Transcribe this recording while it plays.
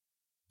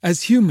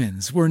As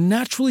humans, we're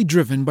naturally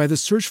driven by the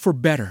search for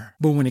better.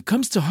 But when it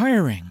comes to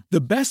hiring,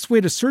 the best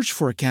way to search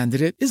for a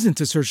candidate isn't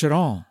to search at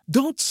all.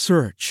 Don't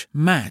search,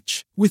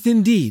 match with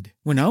Indeed.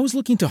 When I was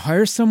looking to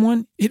hire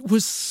someone, it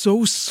was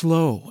so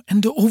slow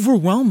and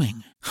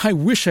overwhelming. I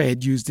wish I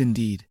had used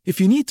Indeed.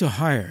 If you need to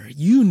hire,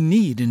 you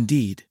need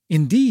Indeed.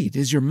 Indeed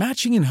is your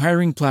matching and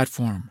hiring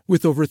platform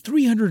with over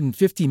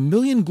 350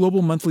 million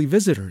global monthly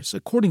visitors,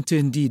 according to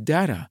Indeed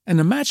data, and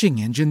a matching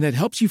engine that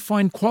helps you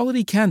find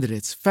quality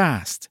candidates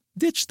fast.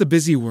 Ditch the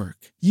busy work.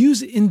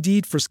 Use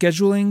Indeed for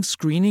scheduling,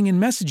 screening,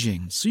 and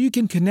messaging so you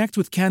can connect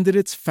with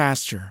candidates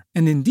faster.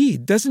 And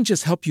Indeed doesn't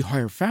just help you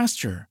hire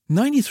faster.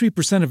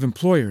 93% of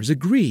employers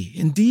agree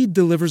Indeed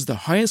delivers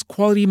the highest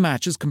quality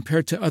matches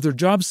compared to other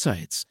job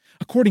sites,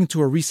 according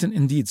to a recent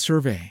Indeed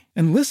survey.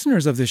 And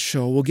listeners of this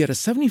show will get a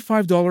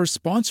 $75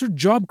 sponsored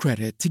job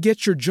credit to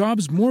get your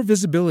jobs more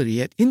visibility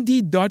at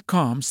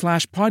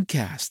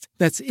Indeed.com/podcast.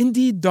 That's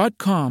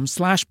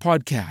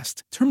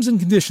Indeed.com/podcast. Terms and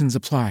conditions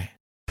apply.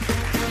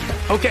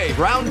 Okay,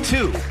 round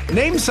two.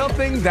 Name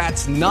something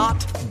that's not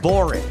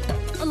boring.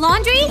 A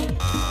laundry?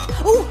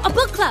 Ooh, a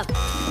book club.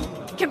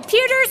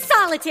 Computer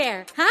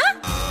solitaire, huh?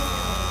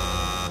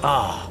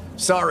 Ah,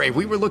 sorry,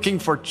 we were looking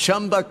for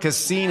Chumba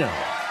Casino.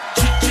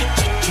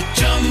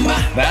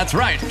 That's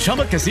right,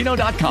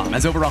 ChumbaCasino.com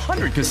has over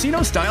 100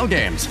 casino-style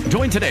games.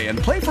 Join today and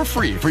play for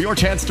free for your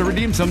chance to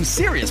redeem some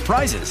serious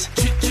prizes.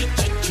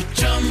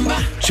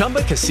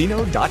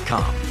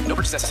 ChumbaCasino.com. No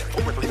purchase necessary.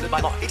 Void where prohibited by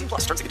law.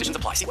 18+ terms and conditions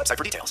apply. See website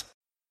for details.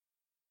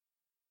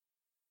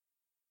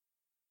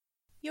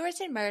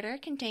 Yours in Murder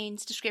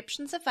contains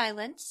descriptions of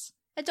violence,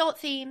 adult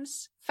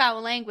themes,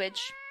 foul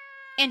language,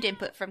 and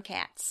input from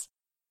cats.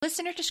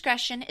 Listener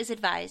discretion is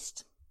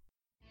advised.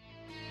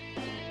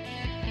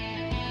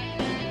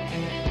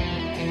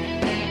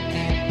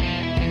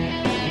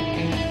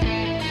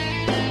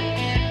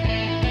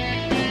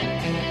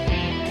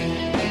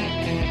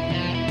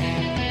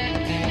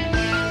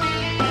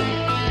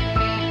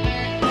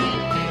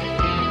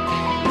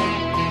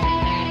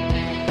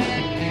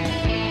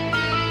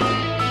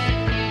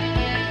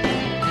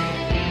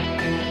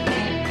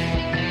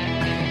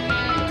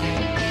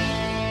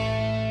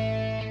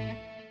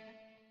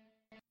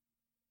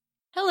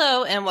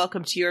 Hello, and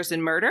welcome to Yours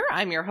in Murder.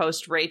 I'm your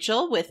host,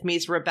 Rachel. With me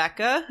is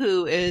Rebecca,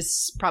 who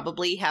is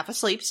probably half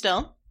asleep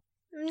still.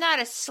 I'm not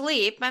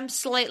asleep. I'm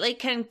slightly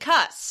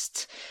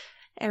concussed.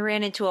 I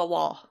ran into a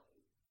wall.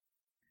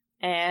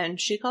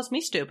 And she calls me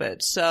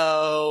stupid.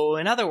 So,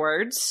 in other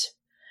words,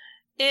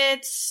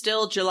 it's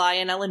still July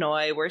in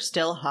Illinois. We're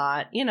still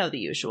hot. You know the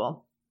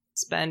usual.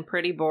 It's been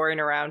pretty boring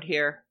around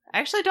here. I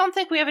actually don't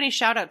think we have any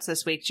shout-outs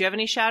this week. Do you have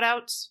any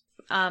shout-outs?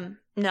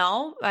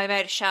 No. I might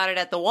have shouted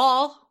at the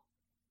wall.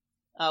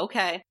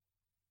 Okay.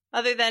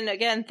 Other than,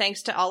 again,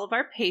 thanks to all of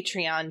our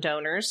Patreon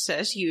donors,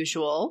 as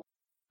usual.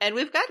 And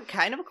we've got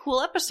kind of a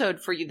cool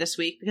episode for you this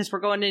week because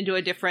we're going into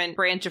a different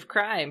branch of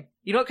crime.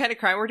 You know what kind of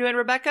crime we're doing,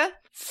 Rebecca?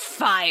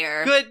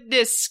 Fire.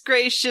 Goodness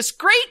gracious,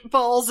 great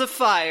balls of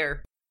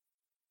fire.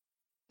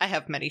 I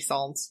have many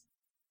songs.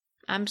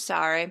 I'm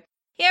sorry.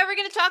 Yeah, we're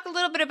going to talk a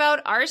little bit about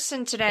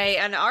arson today.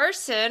 And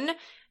arson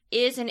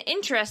is an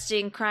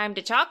interesting crime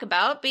to talk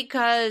about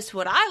because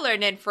what I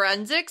learned in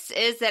forensics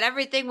is that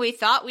everything we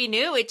thought we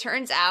knew, it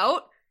turns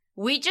out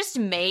we just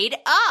made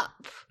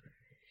up.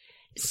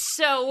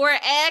 So we're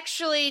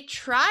actually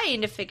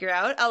trying to figure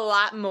out a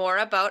lot more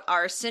about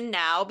arson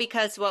now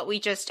because what we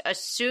just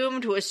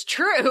assumed was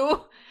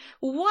true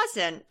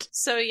wasn't.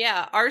 So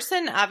yeah,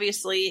 arson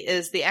obviously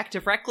is the act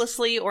of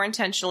recklessly or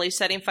intentionally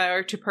setting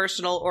fire to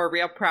personal or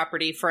real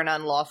property for an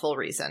unlawful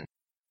reason.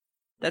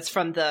 That's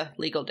from the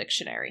legal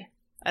dictionary.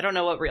 I don't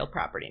know what real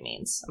property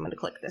means. I'm going to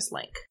click this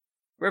link.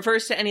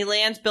 Refers to any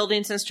lands,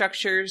 buildings, and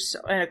structures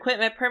and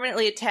equipment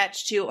permanently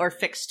attached to or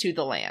fixed to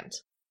the land.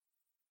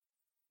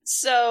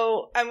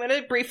 So I'm going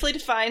to briefly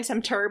define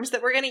some terms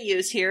that we're going to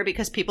use here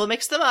because people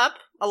mix them up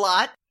a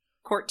lot.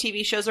 Court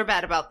TV shows are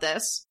bad about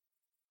this.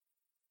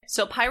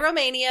 So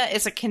pyromania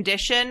is a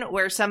condition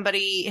where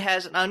somebody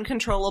has an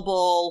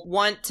uncontrollable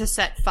want to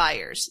set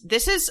fires.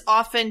 This is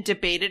often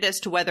debated as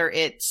to whether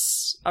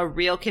it's a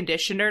real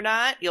condition or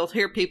not. You'll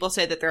hear people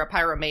say that they're a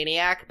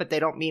pyromaniac, but they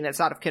don't mean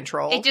it's out of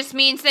control. It just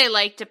means they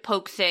like to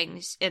poke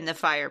things in the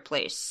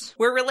fireplace.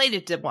 We're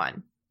related to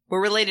one.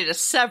 We're related to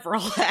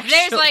several, actually.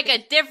 There's like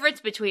a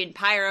difference between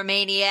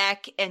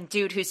pyromaniac and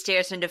dude who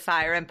stares into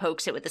fire and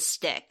pokes it with a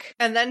stick.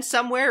 And then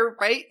somewhere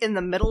right in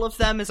the middle of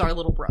them is our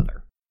little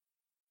brother.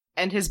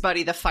 And his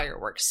buddy, the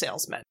fireworks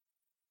salesman.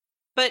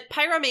 But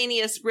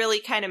pyromania is really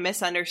kind of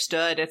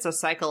misunderstood. It's a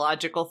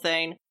psychological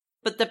thing.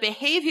 But the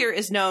behavior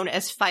is known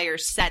as fire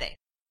setting.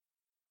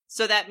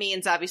 So that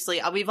means,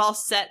 obviously, we've all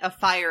set a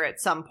fire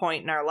at some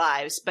point in our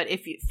lives. But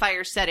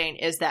fire setting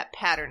is that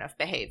pattern of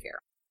behavior,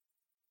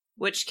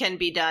 which can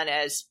be done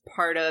as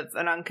part of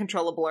an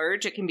uncontrollable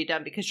urge. It can be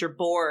done because you're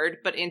bored.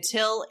 But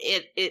until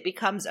it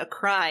becomes a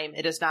crime,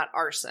 it is not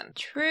arson.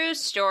 True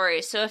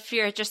story. So if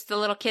you're just the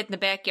little kid in the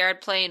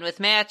backyard playing with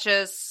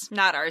matches,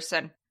 not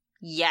arson.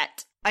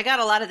 Yet. I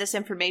got a lot of this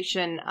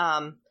information,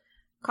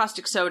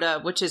 Caustic Soda,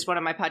 which is one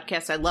of my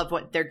podcasts. I love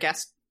what their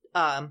guest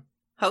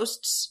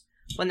hosts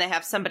when they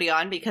have somebody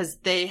on, because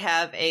they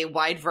have a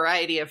wide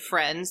variety of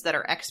friends that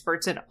are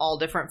experts in all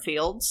different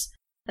fields.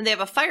 And they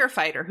have a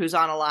firefighter who's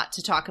on a lot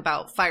to talk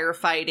about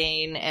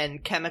firefighting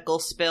and chemical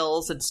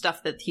spills and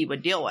stuff that he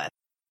would deal with.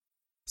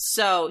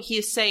 So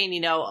he's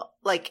saying,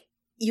 like,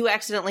 you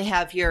accidentally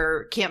have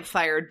your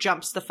campfire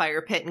jumps the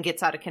fire pit and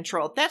gets out of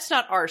control. That's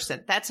not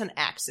arson. That's an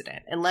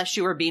accident. Unless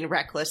you were being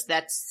reckless,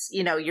 that's,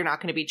 you're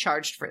not going to be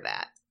charged for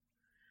that.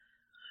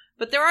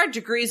 But there are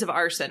degrees of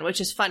arson,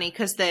 which is funny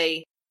because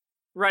they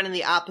run in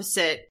the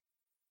opposite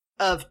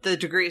of the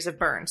degrees of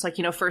burns. Like,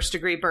 first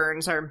degree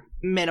burns are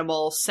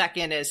minimal,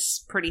 second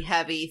is pretty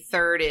heavy,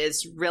 third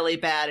is really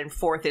bad, and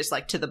fourth is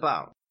like to the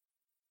bone.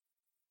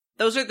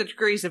 Those are the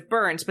degrees of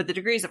burns, but the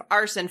degrees of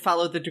arson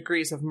follow the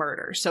degrees of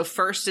murder. So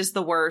first is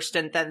the worst,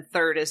 and then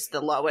third is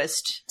the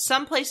lowest.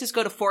 Some places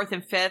go to fourth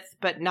and fifth,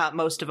 but not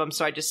most of them,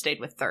 so I just stayed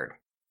with third.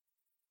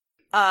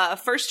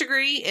 First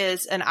degree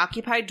is an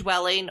occupied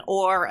dwelling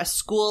or a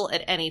school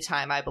at any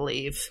time, I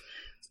believe,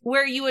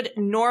 where you would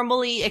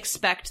normally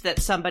expect that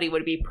somebody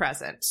would be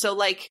present. So,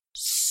 like,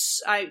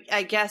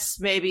 I guess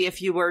maybe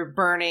if you were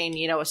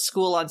burning, a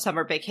school on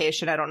summer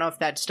vacation, I don't know if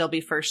that'd still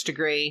be first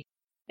degree.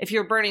 If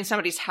you're burning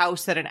somebody's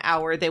house at an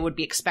hour, they would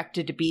be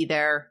expected to be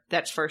there.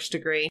 That's first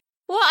degree.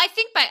 Well, I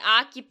think by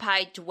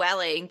occupied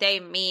dwelling, they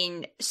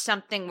mean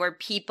something where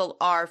people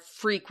are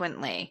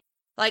frequently.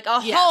 Like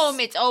a home,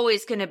 it's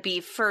always going to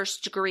be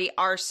first degree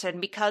arson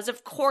because,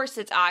 of course,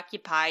 it's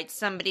occupied.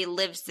 Somebody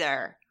lives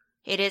there.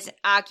 It is an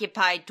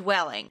occupied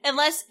dwelling.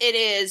 Unless it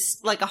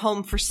is like a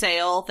home for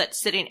sale that's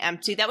sitting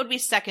empty, that would be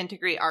second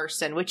degree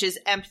arson, which is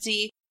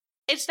empty.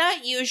 It's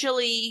not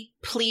usually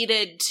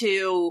pleaded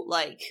to,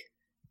 like,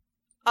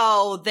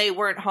 oh, they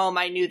weren't home,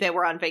 I knew they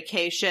were on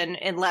vacation,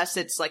 unless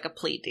it's like a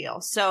plea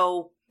deal.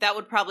 So that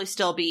would probably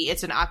still be,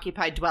 it's an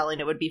occupied dwelling,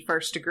 it would be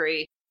first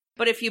degree.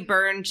 But if you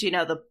burned,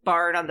 the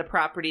barn on the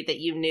property that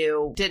you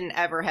knew didn't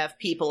ever have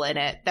people in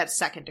it, that's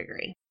second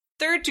degree.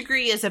 Third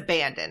degree is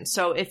abandoned.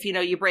 So if,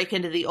 you break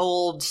into the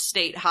old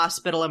state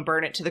hospital and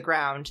burn it to the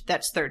ground,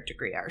 that's third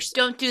degree arson.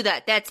 Don't do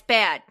that. That's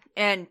bad.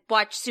 And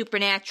watch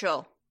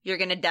Supernatural. You're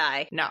gonna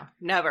die. No,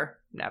 never.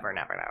 Never,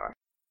 never, never.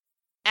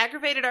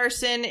 Aggravated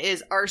arson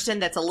is arson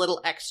that's a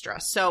little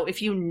extra. So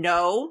if you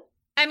know...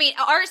 I mean,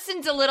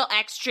 arson's a little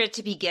extra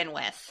to begin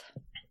with.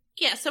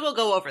 Yeah, so we'll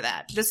go over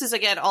that. This is,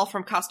 again, all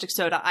from Caustic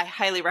Soda. I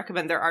highly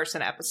recommend their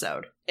arson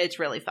episode. It's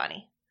really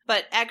funny.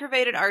 But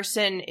aggravated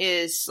arson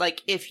is,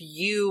 like, if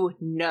you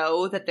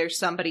know that there's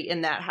somebody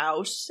in that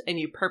house and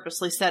you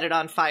purposely set it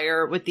on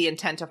fire with the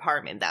intent of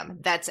harming them.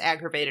 That's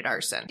aggravated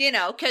arson.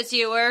 Because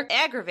you were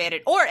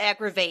aggravated or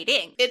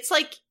aggravating. It's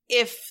like...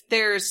 if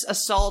there's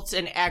assault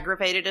and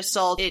aggravated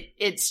assault,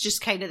 it's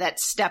just kind of that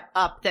step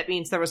up that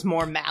means there was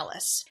more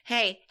malice.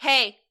 Hey,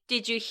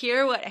 did you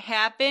hear what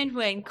happened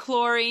when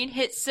chlorine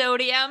hit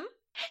sodium?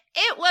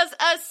 It was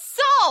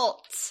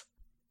assault!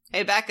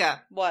 Hey,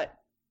 Becca. What?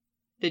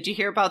 Did you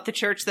hear about the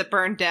church that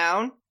burned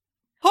down?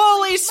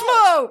 Holy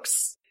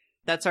smokes!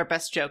 That's our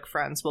best joke,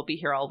 friends. We'll be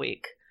here all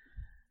week.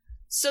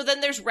 So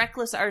then there's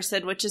reckless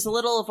arson, which is a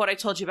little of what I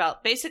told you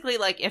about. Basically,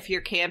 like, if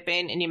you're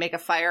camping and you make a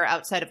fire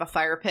outside of a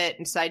fire pit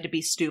and decide to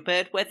be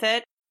stupid with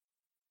it,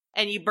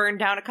 and you burn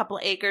down a couple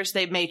of acres,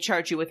 they may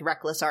charge you with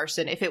reckless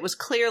arson if it was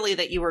clearly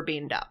that you were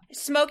being dumb.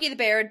 Smokey the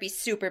Bear would be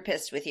super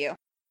pissed with you.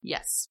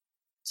 Yes.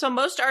 So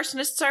most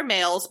arsonists are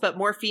males, but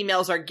more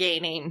females are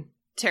gaining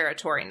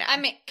territory now. I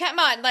mean, come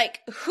on, like,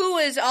 who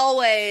is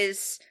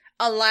always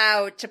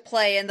allowed to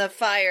play in the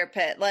fire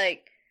pit?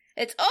 Like...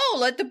 it's,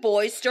 let the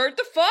boys start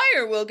the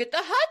fire. We'll get the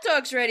hot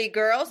dogs ready,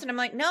 girls. And I'm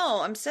like,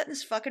 no, I'm setting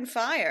this fucking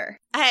fire.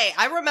 Hey,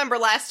 I remember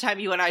last time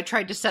you and I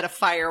tried to set a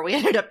fire, we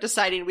ended up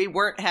deciding we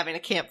weren't having a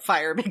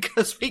campfire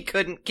because we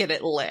couldn't get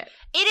it lit.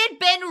 It had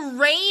been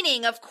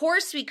raining. Of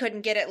course we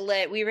couldn't get it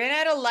lit. We ran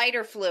out of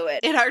lighter fluid.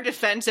 In our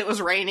defense, it was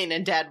raining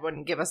and Dad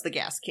wouldn't give us the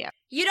gas can.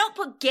 You don't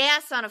put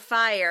gas on a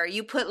fire.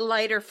 You put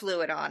lighter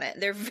fluid on it.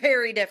 They're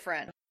very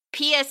different.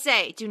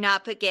 PSA, do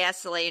not put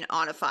gasoline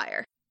on a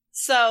fire.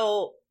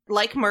 So...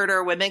 like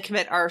murder, women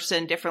commit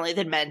arson differently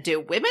than men do.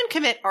 Women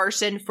commit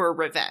arson for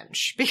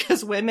revenge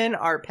because women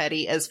are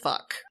petty as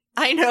fuck.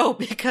 I know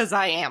because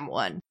I am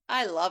one.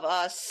 I love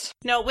us.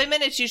 No,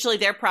 women, it's usually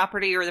their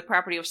property or the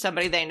property of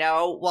somebody they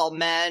know, while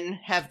men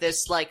have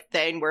this, like,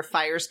 thing where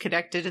fire's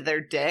connected to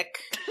their dick.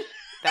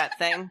 That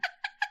thing.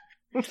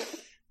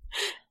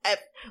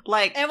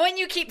 Like, and when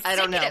you keep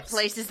sticking it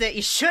places that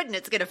you shouldn't,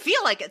 it's gonna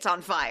feel like it's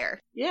on fire.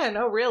 Yeah,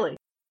 no, really.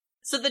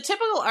 So the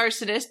typical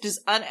arsonist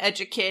is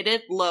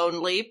uneducated,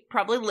 lonely,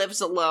 probably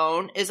lives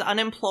alone, is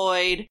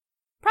unemployed,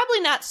 probably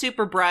not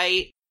super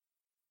bright,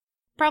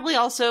 probably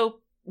also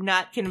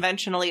not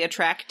conventionally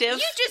attractive.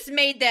 You just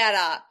made that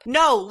up.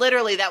 No,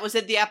 literally, that was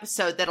in the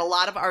episode, that a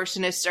lot of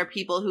arsonists are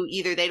people who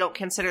either they don't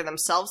consider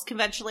themselves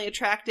conventionally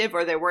attractive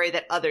or they're worried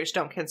that others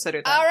don't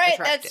consider them attractive.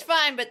 All right, that's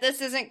fine, but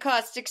this isn't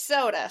caustic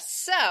soda,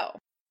 so...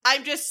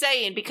 I'm just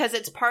saying, because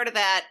it's part of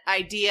that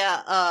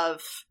idea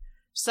of...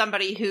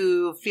 somebody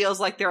who feels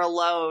like they're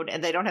alone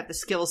and they don't have the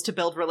skills to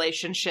build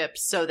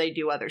relationships, so they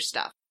do other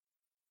stuff.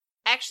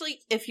 Actually,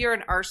 if you're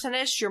an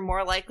arsonist, you're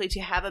more likely to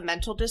have a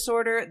mental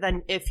disorder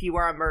than if you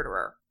are a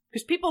murderer.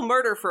 Because people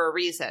murder for a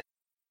reason.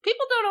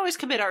 People don't always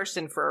commit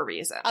arson for a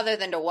reason. Other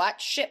than to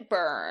watch shit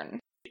burn.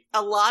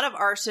 A lot of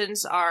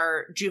arsons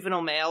are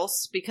juvenile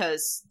males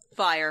because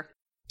Fire.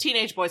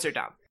 teenage boys are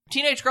dumb.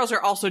 Teenage girls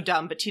are also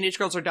dumb, but teenage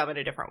girls are dumb in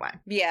a different way.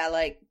 Yeah,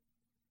 like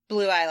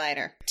blue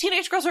eyeliner.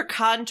 Teenage girls are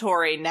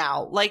contouring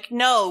now. Like,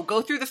 no,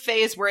 go through the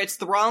phase where it's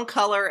the wrong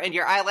color and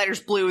your eyeliner's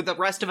blue. The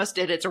rest of us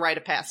did. It's a rite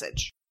of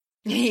passage.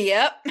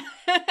 Yep.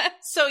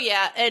 So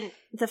yeah, and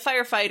the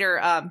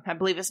firefighter, I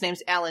believe his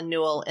name's Alan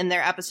Newell, in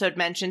their episode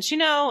mentions,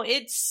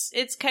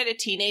 it's kind of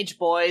teenage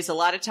boys. A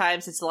lot of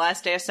times it's the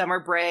last day of summer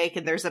break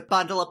and there's a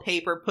bundle of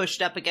paper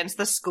pushed up against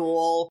the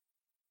school.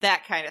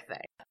 That kind of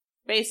thing.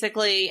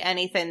 Basically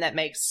anything that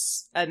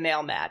makes a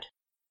male mad.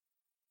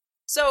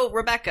 So,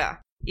 Rebecca,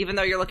 even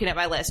though you're looking at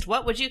my list,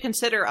 what would you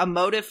consider a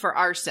motive for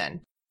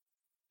arson?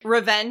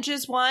 Revenge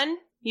is one.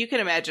 You can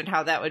imagine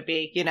how that would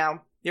be,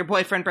 your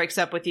boyfriend breaks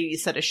up with you, you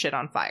set his shit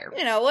on fire.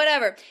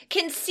 Whatever.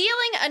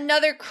 Concealing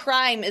another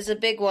crime is a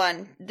big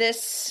one.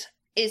 This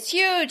is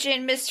huge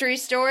in mystery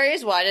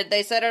stories. Why did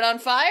they set it on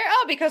fire?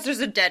 Oh, because there's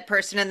a dead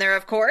person in there,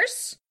 of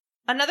course.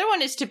 Another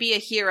one is to be a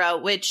hero,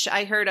 which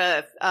I heard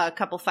a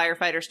couple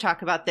firefighters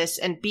talk about this.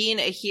 And being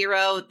a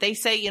hero, they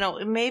say,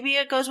 maybe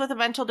it goes with a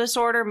mental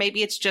disorder.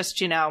 Maybe it's just,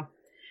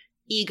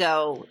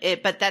 ego.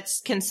 But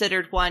that's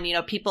considered one,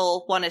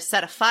 people want to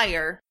set a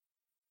fire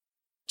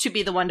to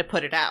be the one to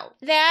put it out.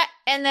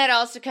 And that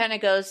also kind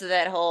of goes to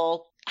that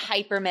whole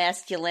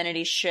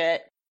hyper-masculinity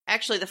shit.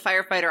 Actually, the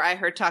firefighter I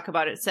heard talk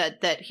about it said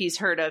that he's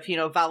heard of,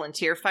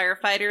 volunteer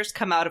firefighters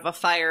come out of a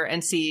fire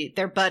and see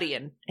their buddy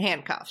in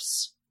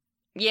handcuffs.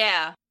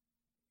 Yeah.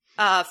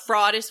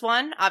 Fraud is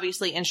one.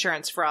 Obviously,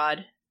 insurance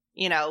fraud.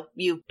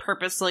 You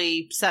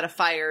purposely set a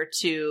fire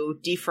to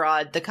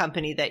defraud the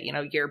company that,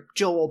 your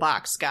jewel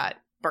box got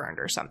burned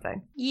or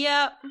something.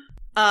 Yep.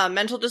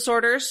 Mental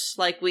disorders,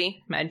 like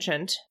we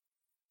mentioned.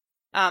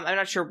 I'm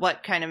not sure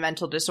what kind of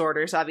mental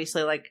disorders.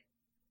 Obviously, like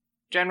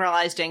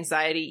generalized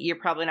anxiety, you're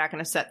probably not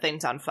going to set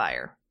things on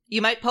fire.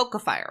 You might poke a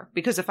fire,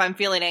 because if I'm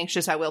feeling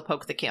anxious, I will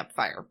poke the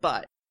campfire.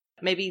 But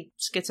maybe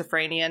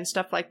schizophrenia and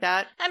stuff like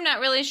that. I'm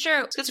not really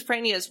sure.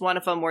 Schizophrenia is one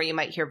of them where you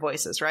might hear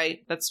voices, right?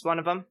 That's one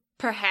of them.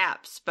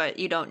 Perhaps, but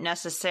you don't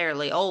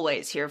necessarily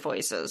always hear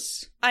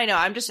voices. I know.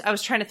 I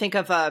was trying to think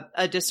of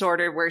a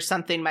disorder where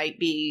something might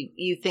be,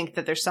 you think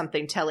that there's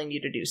something telling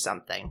you to do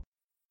something.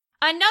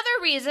 Another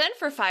reason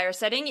for fire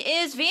setting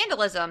is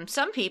vandalism.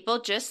 Some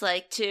people just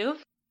like to...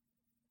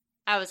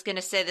 I was going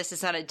to say this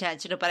is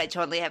unintentional, but I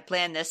totally have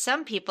planned this.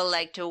 Some people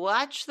like to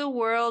watch the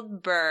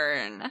world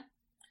burn.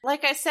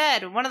 Like I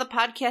said, one of the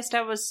podcasts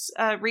I was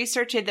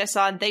researching this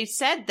on, they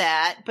said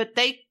that, but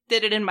they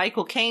did it in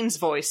Michael Caine's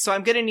voice. So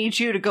I'm going to need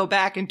you to go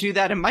back and do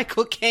that in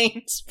Michael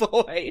Caine's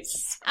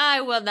voice. I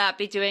will not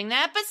be doing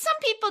that, but some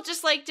people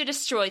just like to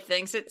destroy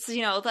things. It's,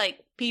 like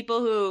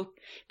people who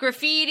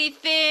graffiti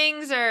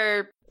things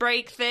or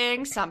break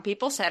things. Some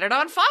people set it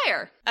on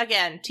fire.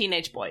 Again,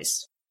 teenage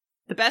boys.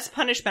 The best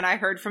punishment I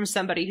heard from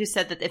somebody who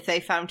said that if they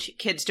found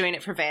kids doing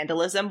it for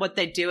vandalism, what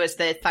they'd do is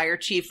the fire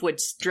chief would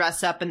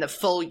dress up in the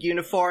full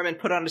uniform and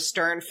put on a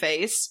stern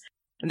face.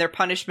 And their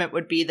punishment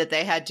would be that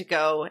they had to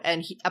go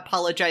and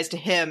apologize to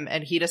him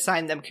and he'd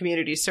assign them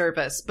community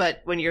service.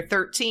 But when you're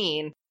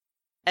 13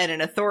 and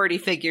an authority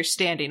figure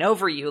standing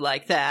over you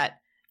like that,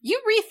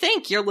 you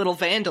rethink your little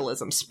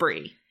vandalism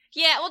spree.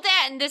 Yeah, well,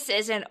 and this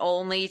isn't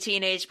only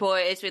teenage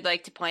boys. We'd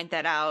like to point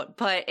that out.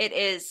 But it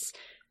is...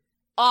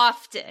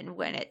 often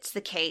when it's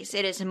the case,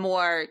 it is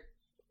more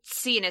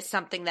seen as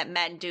something that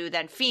men do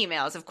than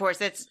females. Of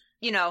course, it's,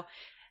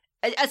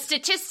 a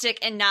statistic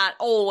and not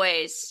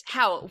always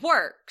how it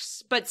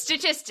works, but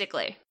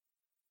statistically.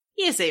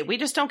 Easy, we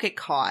just don't get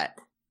caught.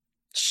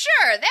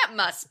 Sure, that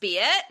must be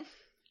it.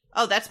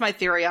 Oh, that's my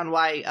theory on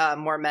why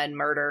more men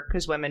murder,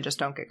 because women just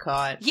don't get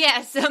caught.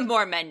 Yes,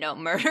 more men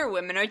don't murder,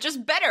 women are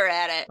just better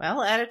at it.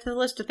 Well, add it to the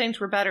list of things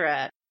we're better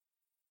at.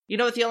 You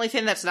know what the only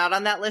thing that's not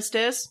on that list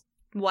is?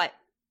 What?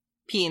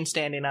 Peeing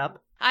standing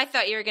up. I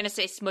thought you were going to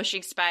say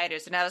smushing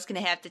spiders, and I was going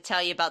to have to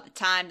tell you about the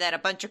time that a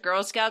bunch of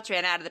Girl Scouts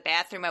ran out of the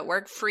bathroom at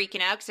work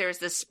freaking out because there was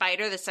this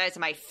spider the size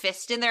of my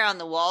fist in there on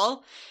the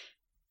wall.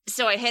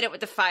 So I hit it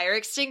with the fire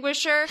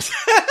extinguisher.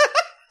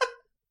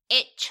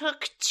 It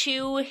took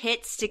 2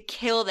 hits to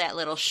kill that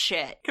little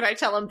shit. Can I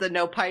tell him the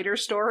no piter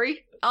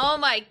story? Oh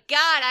my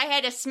god, I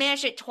had to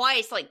smash it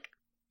twice, like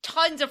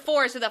tons of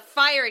force with a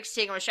fire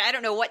extinguisher. I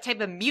don't know what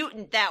type of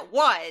mutant that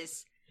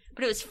was.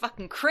 But it was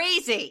fucking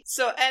crazy.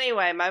 So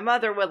anyway, my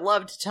mother would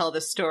love to tell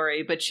this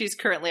story, but she's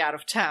currently out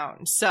of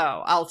town,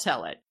 so I'll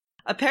tell it.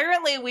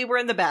 Apparently, we were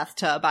in the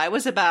bathtub. I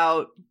was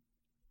about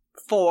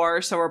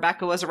 4, so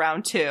Rebecca was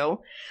around 2.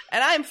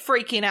 And I'm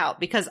freaking out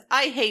because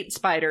I hate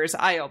spiders.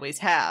 I always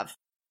have.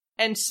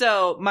 And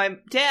so my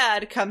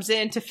dad comes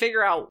in to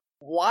figure out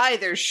why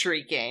they're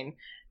shrieking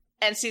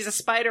and sees a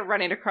spider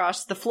running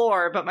across the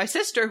floor. But my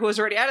sister, who was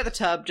already out of the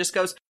tub, just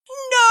goes,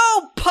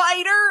 "No,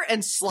 Piter!"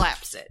 and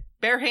slaps it.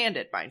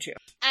 Barehanded, mind you.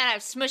 And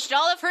I've smushed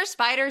all of her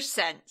spiders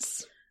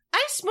since.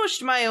 I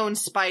smushed my own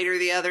spider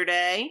the other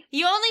day.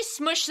 You only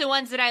smush the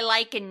ones that I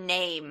like and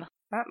name.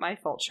 Not my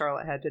fault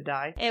Charlotte had to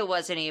die. It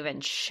wasn't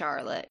even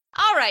Charlotte.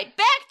 All right,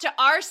 back to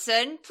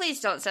arson. Please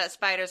don't set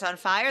spiders on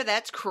fire.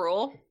 That's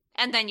cruel.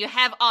 And then you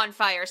have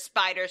on-fire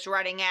spiders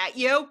running at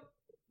you.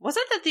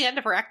 Wasn't that the end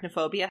of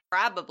Arachnophobia?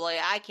 Probably.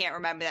 I can't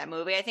remember that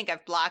movie. I think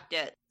I've blocked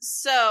it.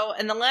 So,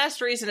 and the last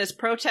reason is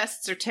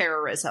protests or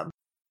terrorism.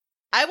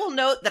 I will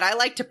note that I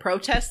like to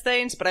protest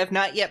things, but I've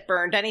not yet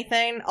burned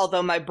anything,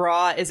 although my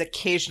bra is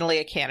occasionally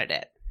a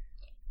candidate.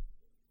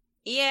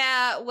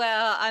 Yeah,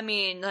 well, I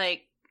mean,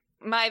 like,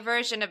 my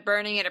version of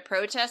burning at a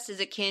protest is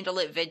a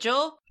candlelit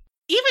vigil.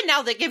 Even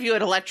now they give you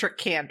an electric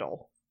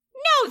candle.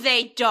 No,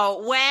 they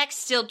don't. Wax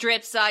still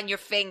drips on your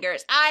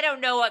fingers. I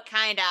don't know what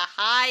kind of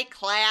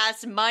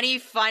high-class,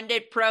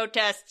 money-funded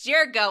protests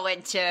you're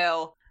going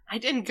to. I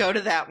didn't go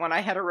to that one.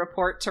 I had a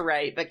report to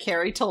write, but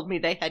Carrie told me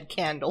they had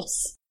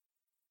candles.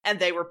 And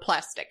they were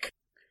plastic.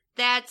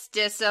 That's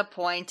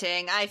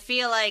disappointing. I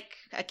feel like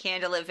a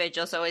candlelit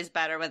vigil is always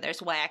better when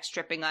there's wax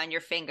dripping on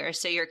your fingers,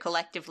 so you're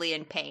collectively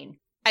in pain.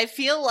 I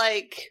feel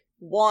like,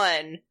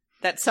 1,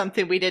 that's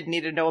something we didn't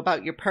need to know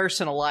about your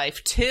personal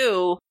life.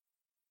 2,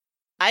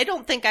 I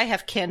don't think I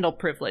have candle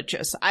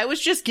privileges. I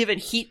was just given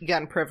heat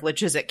gun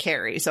privileges at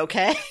Carrie's,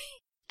 okay?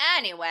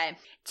 Anyway,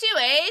 to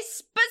a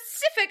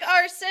specific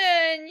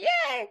arson!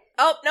 Yay!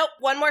 Oh, nope,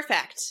 one more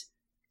fact.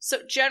 So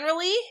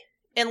generally,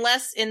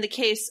 unless in the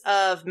case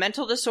of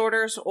mental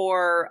disorders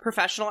or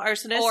professional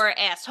arsonists... Or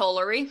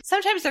assholery.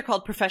 Sometimes they're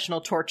called professional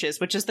torches,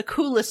 which is the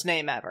coolest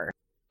name ever.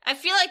 I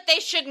feel like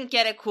they shouldn't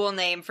get a cool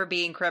name for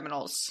being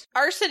criminals.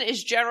 Arson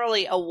is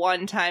generally a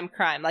one-time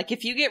crime. Like,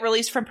 if you get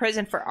released from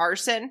prison for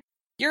arson,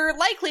 you're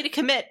likely to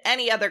commit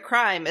any other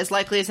crime as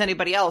likely as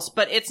anybody else,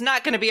 but it's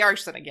not going to be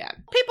arson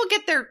again. People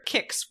get their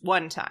kicks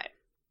one time.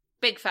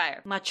 Big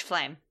fire, much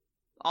flame.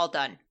 All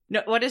done.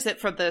 No, what is it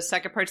from the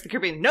second Pirates of the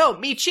Caribbean? No,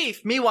 me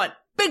chief, me want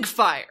big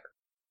fire.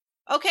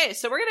 Okay,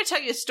 so we're going to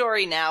tell you a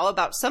story now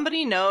about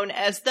somebody known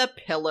as the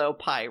Pillow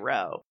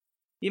Pyro.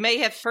 You may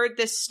have heard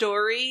this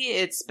story.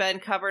 It's been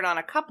covered on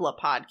a couple of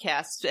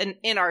podcasts and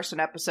in arson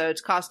episodes.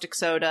 Caustic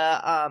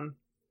Soda,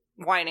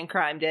 Wine and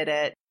Crime did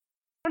it.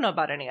 I don't know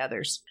about any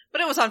others,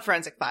 but it was on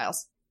Forensic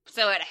Files.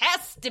 So it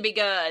has to be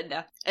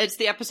good. It's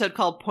the episode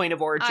called Point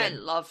of Origin. I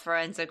love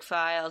Forensic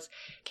Files.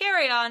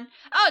 Carry on.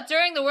 Oh,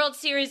 during the World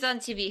Series on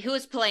TV, who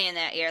was playing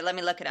that year? Let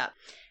me look it up.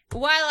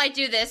 While I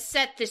do this,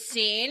 set the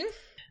scene.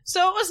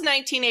 So it was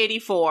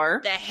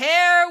 1984. The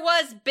hair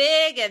was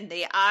big and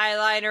the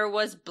eyeliner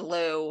was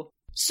blue.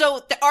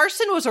 So the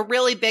arson was a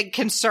really big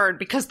concern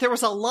because there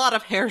was a lot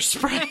of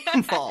hairspray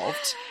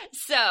involved.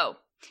 So,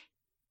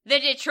 the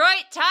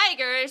Detroit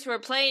Tigers were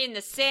playing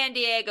the San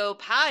Diego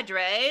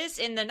Padres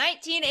in the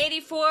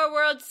 1984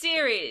 World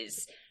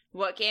Series.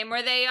 What game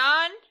were they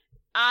on?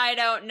 I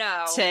don't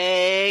know.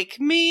 Take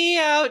me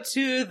out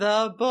to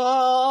the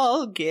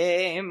ball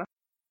game.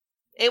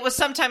 It was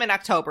sometime in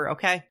October,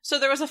 okay? So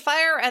there was a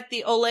fire at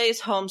the Olay's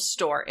home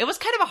store. It was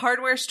kind of a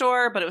hardware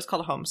store, but it was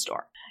called a home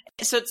store.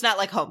 So it's not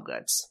like Home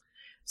Goods.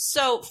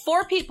 So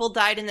 4 people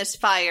died in this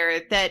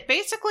fire that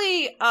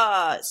basically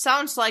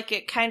sounds like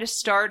it kind of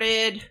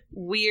started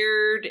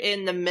weird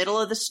in the middle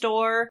of the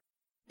store.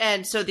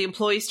 And so the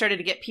employees started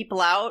to get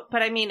people out.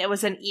 But I mean, it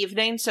was an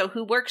evening. So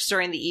who works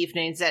during the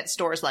evenings at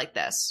stores like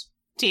this?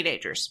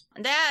 Teenagers.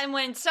 And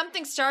when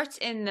something starts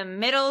in the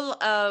middle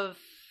of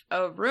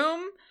a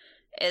room,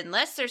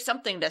 unless there's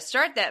something to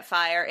start that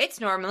fire,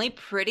 it's normally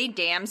pretty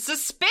damn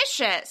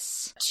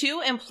suspicious.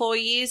 2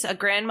 employees, a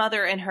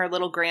grandmother and her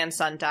little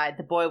grandson died.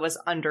 The boy was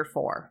under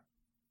 4.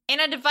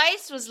 And a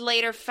device was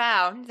later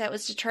found that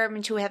was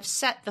determined to have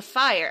set the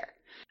fire.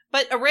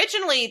 But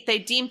originally they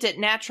deemed it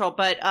natural,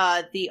 but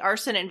the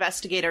arson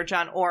investigator,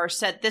 John Orr,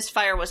 said this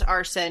fire was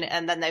arson,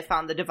 and then they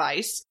found the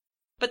device.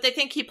 But they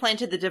think he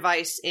planted the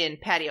device in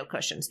patio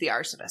cushions, the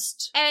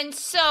arsonist. And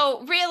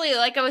so, really,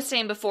 like I was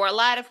saying before, a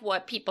lot of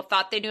what people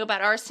thought they knew about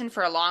arson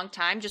for a long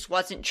time just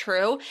wasn't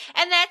true.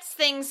 And that's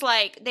things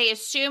like they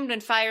assumed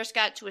when fires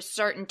got to a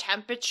certain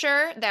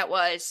temperature that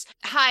was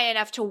high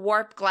enough to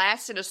warp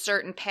glass in a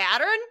certain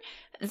pattern,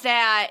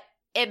 that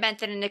it meant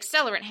that an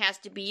accelerant has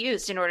to be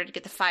used in order to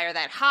get the fire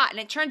that hot. And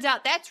it turns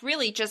out that's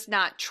really just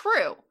not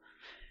true.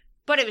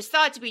 But it was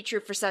thought to be true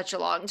for such a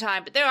long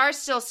time. But there are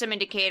still some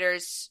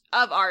indicators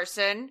of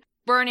arson.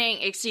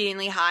 Burning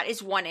exceedingly hot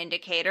is one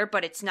indicator,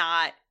 but it's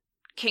not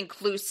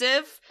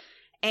conclusive.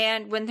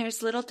 And when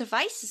there's little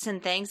devices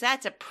and things,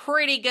 that's a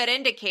pretty good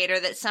indicator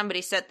that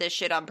somebody set this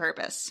shit on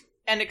purpose.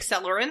 And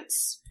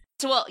accelerants?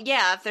 So, well,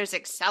 yeah, if there's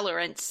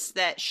accelerants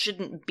that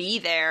shouldn't be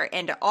there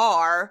and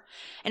are,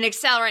 an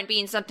accelerant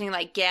being something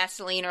like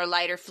gasoline or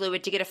lighter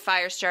fluid to get a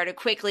fire started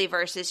quickly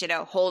versus,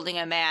 holding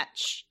a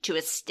match to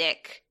a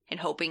stick and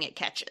hoping it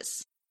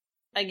catches.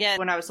 Again,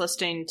 when I was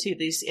listening to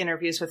these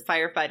interviews with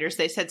firefighters,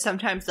 they said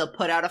sometimes they'll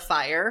put out a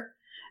fire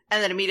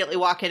and then immediately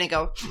walk in and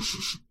go,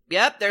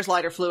 yep, there's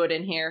lighter fluid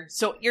in here.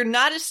 So you're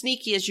not as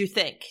sneaky as you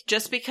think.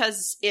 Just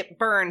because it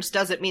burns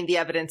doesn't mean the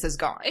evidence is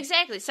gone.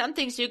 Exactly. Some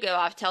things do go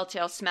off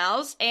telltale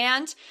smells,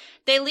 and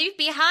they leave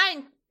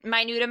behind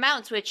minute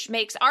amounts, which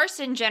makes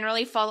arson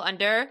generally fall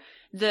under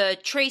the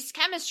trace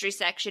chemistry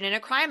section in a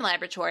crime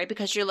laboratory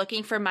because you're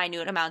looking for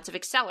minute amounts of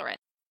accelerant.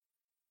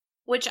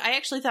 Which I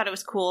actually thought it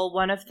was cool.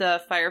 One of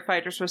the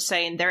firefighters was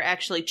saying they're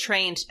actually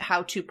trained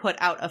how to put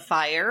out a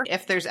fire.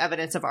 If there's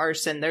evidence of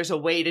arson, there's a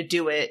way to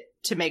do it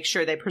to make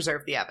sure they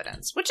preserve the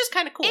evidence, which is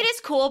kind of cool. It is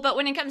cool, but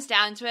when it comes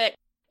down to it,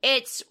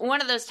 it's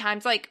one of those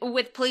times, like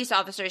with police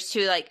officers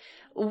too, like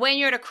when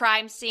you're at a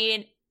crime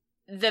scene,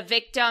 the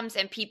victims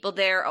and people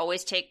there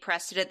always take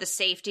precedent. The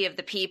safety of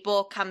the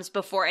people comes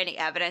before any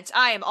evidence.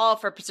 I am all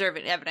for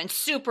preserving evidence,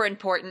 super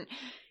important,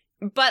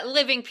 but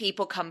living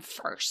people come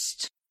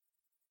first.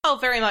 Oh,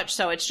 very much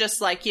so. It's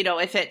just like,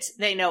 if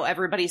they know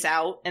everybody's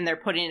out and they're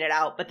putting it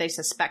out, but they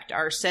suspect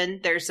arson,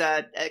 there's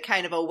a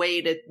kind of a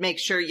way to make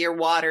sure your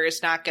water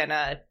is not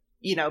gonna,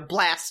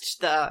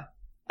 blast the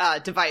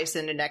device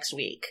into next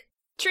week.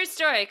 True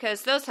story,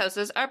 because those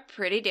houses are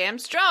pretty damn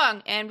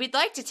strong, and we'd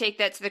like to take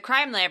that to the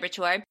crime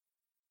laboratory.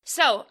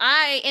 So,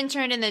 I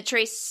interned in the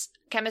trace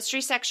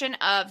chemistry section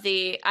of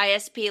the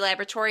ISP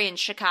laboratory in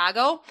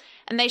Chicago,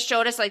 and they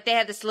showed us, they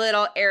had this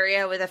little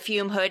area with a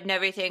fume hood and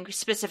everything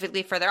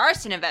specifically for their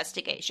arson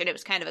investigation. It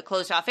was kind of a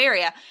closed-off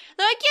area.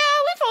 They're like,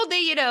 yeah,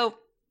 we've only,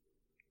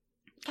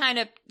 kind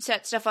of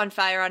set stuff on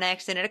fire on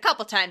accident a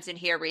couple times in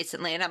here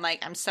recently, and I'm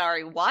like, I'm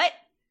sorry, what?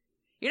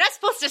 You're not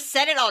supposed to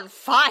set it on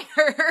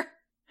fire!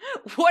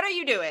 What are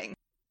you doing?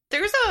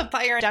 There was a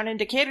fire down in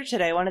Decatur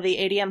today. One of the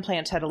ADM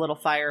plants had a little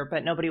fire,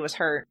 but nobody was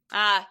hurt.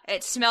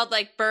 It smelled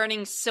like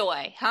burning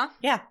soy, huh?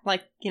 Yeah,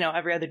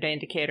 every other day in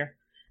Decatur.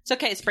 It's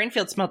okay,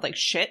 Springfield smelled like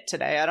shit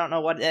today. I don't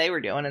know what they were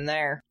doing in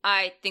there.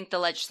 I think the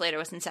legislature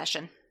was in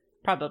session.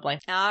 Probably.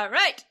 All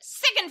right,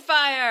 second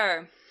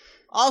fire!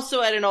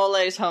 Also at an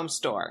Ole's home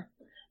store.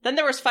 Then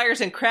there was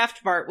fires in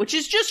Kraft Mart, which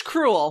is just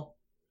cruel.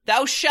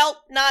 Thou shalt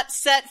not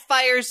set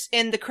fires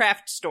in the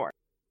Kraft store.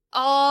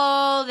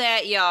 All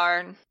that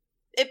yarn.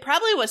 It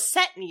probably was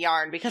set in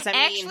yarn because,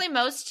 Actually,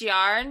 most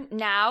yarn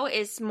now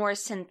is more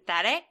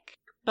synthetic.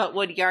 But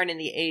would yarn in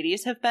the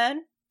 80s have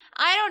been?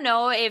 I don't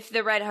know if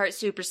the Red Heart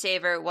Super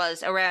Saver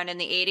was around in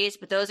the 80s,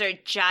 but those are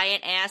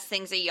giant-ass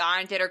things of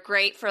yarn that are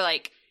great for,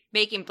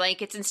 making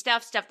blankets and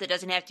stuff that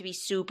doesn't have to be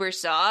super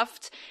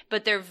soft,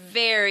 but they're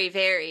very,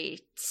 very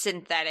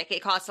synthetic.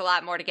 It costs a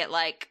lot more to get,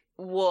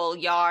 wool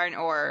yarn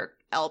or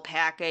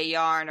alpaca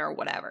yarn or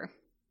whatever.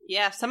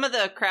 Yeah, some of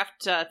the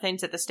craft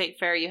things at the state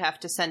fair, you have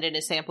to send in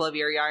a sample of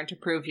your yarn to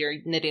prove you're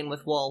knitting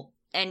with wool.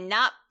 And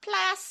not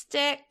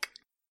plastic.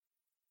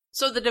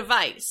 So the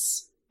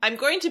device. I'm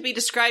going to be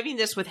describing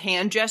this with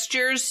hand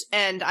gestures,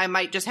 and I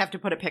might just have to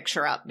put a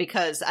picture up,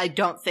 because I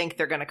don't think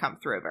they're going to come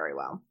through very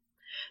well.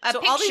 A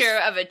picture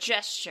of a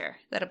gesture.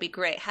 That'll be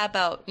great. How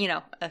about,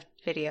 a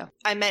video?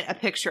 I meant a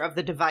picture of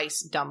the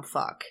device, dumb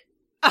fuck.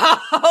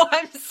 Oh,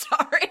 I'm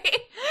sorry.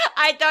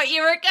 I thought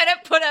you were going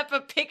to put up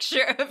a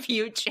picture of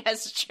you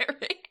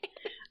gesturing.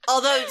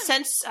 Although,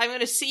 since I'm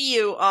going to see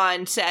you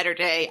on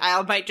Saturday, I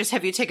might just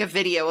have you take a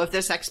video of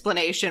this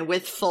explanation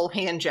with full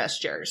hand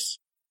gestures.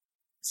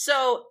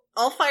 So,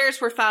 all fires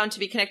were found to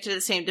be connected to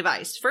the same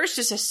device. First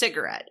is a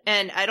cigarette,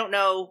 and I don't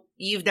know,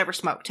 you've never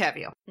smoked, have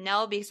you?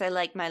 No, because I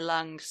like my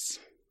lungs.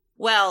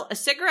 Well, a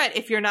cigarette,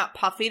 if you're not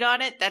puffing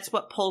on it, that's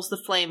what pulls the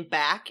flame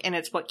back, and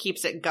it's what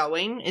keeps it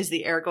going, is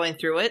the air going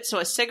through it. So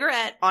a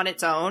cigarette on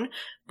its own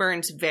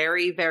burns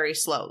very, very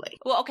slowly.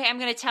 Well, okay, I'm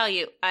going to tell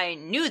you, I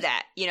knew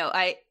that.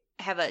 I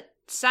have a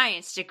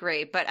science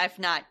degree, but I've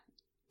not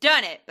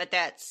done it, but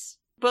that's...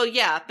 Well,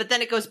 yeah, but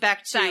then it goes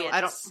back to...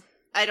 science.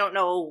 I don't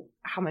know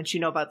how much you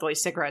know about the way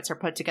cigarettes are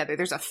put together.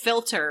 There's a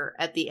filter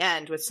at the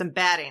end with some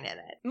batting in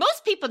it.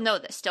 Most people know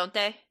this, don't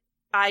they?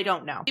 I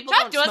don't know.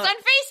 Talk to us on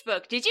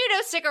Facebook. Did you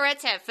know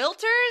cigarettes have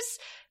filters?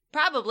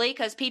 Probably,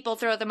 because people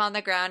throw them on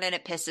the ground and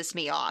it pisses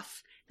me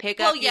off. Pick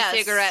up your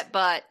cigarette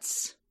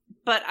butts.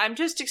 But I'm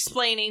just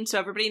explaining so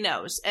everybody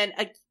knows. And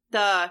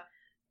the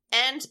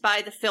end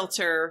by the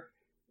filter,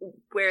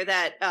 where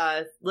that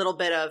little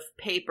bit of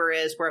paper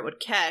is, where it would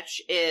catch,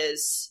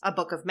 is a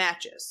book of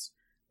matches.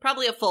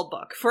 Probably a full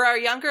book. For our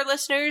younger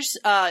listeners,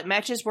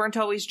 matches weren't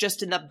always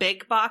just in the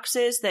big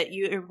boxes that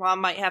your mom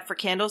might have for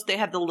candles. They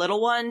have the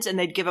little ones, and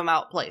they'd give them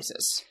out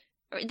places.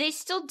 They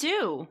still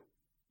do.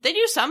 They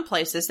do some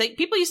places.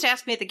 People used to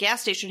ask me at the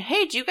gas station,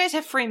 hey, do you guys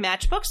have free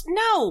matchbooks?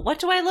 No. What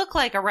do I look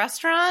like, a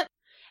restaurant?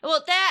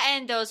 Well, that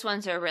and those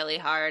ones are really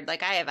hard.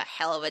 I have a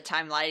hell of a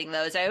time lighting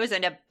those. I always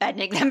end up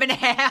bending them in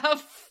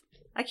half.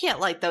 I can't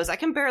light those. I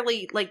can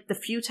barely, the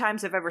few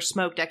times I've ever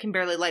smoked, I can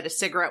barely light a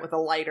cigarette with a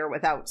lighter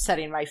without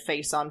setting my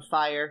face on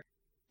fire.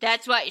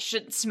 That's why you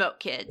shouldn't smoke,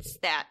 kids.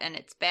 That, and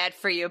it's bad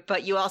for you,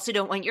 but you also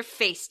don't want your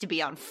face to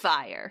be on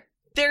fire.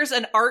 There's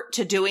an art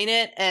to doing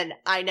it, and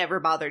I never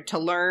bothered to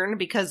learn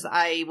because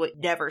I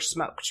never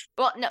smoked.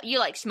 Well, no,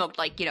 you smoked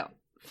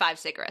 5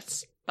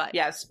 cigarettes, but...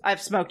 Yes,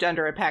 I've smoked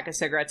under a pack of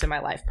cigarettes in my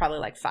life,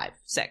 probably 5,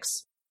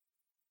 6.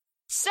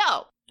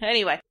 So...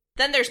 Anyway...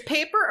 Then there's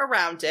paper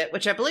around it,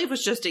 which I believe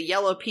was just a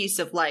yellow piece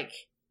of,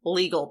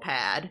 legal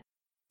pad.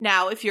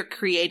 Now, if you're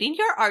creating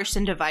your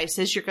arson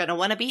devices, you're going to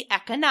want to be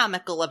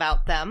economical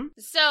about them.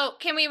 So,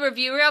 can we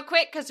review real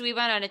quick? Because we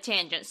went on a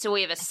tangent. So,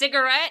 we have a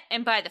cigarette,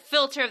 and by the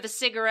filter of the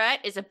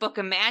cigarette is a book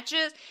of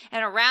matches,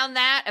 and around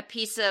that, a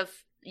piece of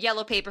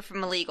yellow paper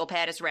from a legal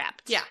pad is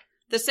wrapped. Yeah.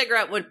 The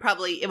cigarette would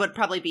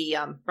probably be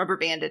rubber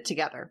banded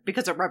together,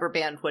 because a rubber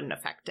band wouldn't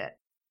affect it.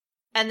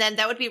 And then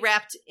that would be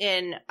wrapped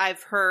in,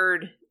 I've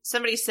heard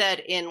somebody said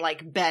in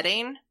like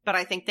bedding, but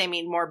I think they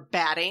mean more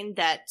batting,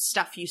 that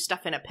stuff you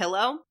stuff in a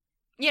pillow.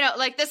 You know,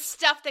 like the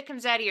stuff that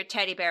comes out of your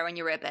teddy bear when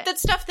you rip it. That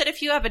stuff that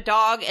if you have a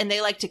dog and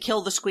they like to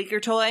kill the squeaker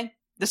toy,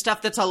 the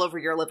stuff that's all over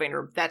your living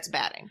room, that's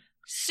batting.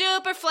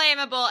 Super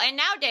flammable, and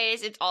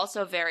nowadays it's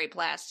also very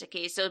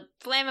plasticky, so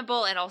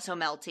flammable and also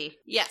melty.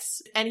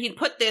 Yes, and he'd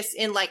put this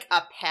in like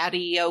a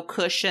patio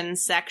cushion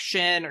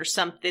section or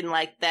something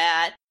like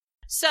that.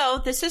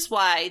 So this is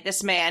why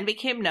this man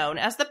became known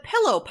as the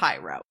Pillow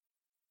Pyro,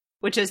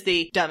 which is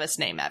the dumbest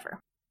name ever.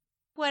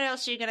 What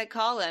else are you gonna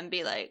call him?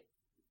 Be like,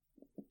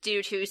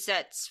 dude who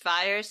sets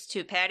fires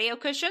to patio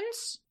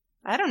cushions?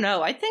 I don't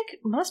know. I think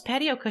most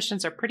patio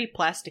cushions are pretty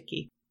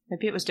plasticky.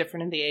 Maybe it was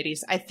different in the 80s.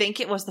 I think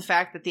it was the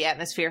fact that the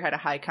atmosphere had a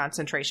high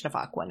concentration of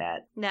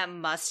Aquanet. That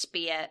must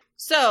be it.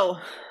 So,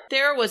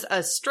 there was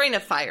a string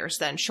of fires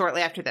then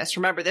shortly after this.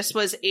 Remember, this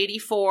was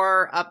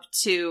 84 up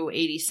to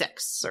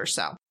 86 or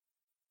so.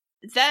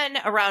 Then,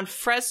 around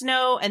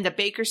Fresno and the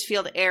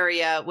Bakersfield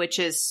area, which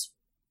is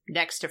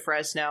next to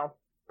Fresno,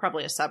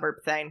 probably a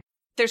suburb thing,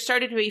 there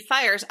started to be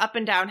fires up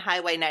and down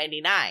Highway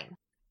 99.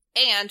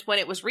 And when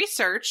it was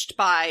researched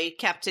by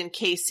Captain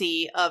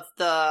Casey of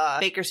the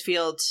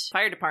Bakersfield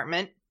Fire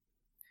Department,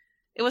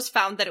 it was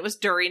found that it was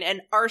during an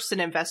arson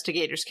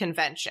investigators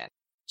convention.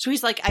 So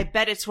he's like, I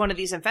bet it's one of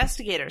these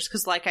investigators,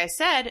 because like I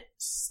said,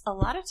 a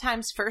lot of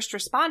times first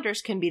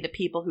responders can be the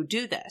people who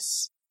do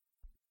this.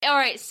 All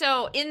right,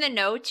 so in the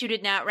notes, you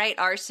did not write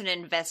arson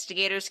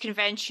investigators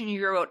convention,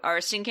 you wrote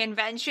arson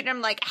convention.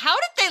 I'm like, how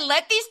did they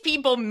let these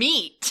people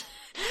meet?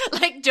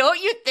 Like,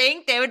 don't you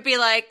think they would be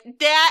like,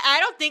 Dad, I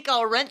don't think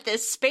I'll rent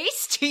this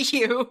space to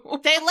you.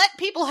 They let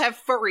people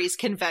have furries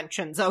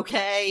conventions,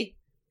 okay?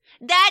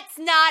 That's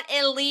not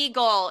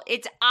illegal.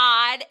 It's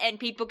odd, and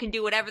people can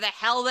do whatever the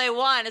hell they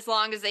want as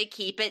long as they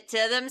keep it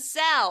to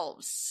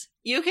themselves.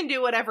 You can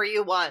do whatever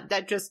you want.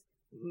 That just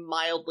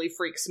mildly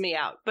freaks me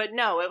out. But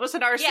no, it was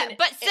an arson. Yeah,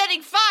 but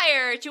setting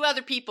fire to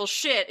other people's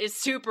shit is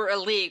super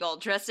illegal.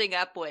 Dressing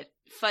up with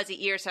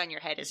fuzzy ears on your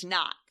head is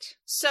not.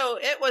 So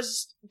it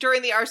was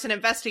during the Arson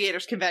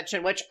Investigators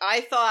Convention, which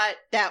I thought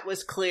that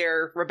was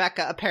clear.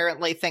 Rebecca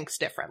apparently thinks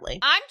differently.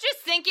 I'm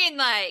just thinking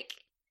like,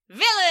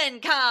 Villain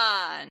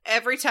Con!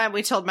 Every time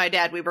we told my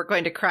dad we were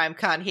going to Crime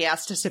Con, he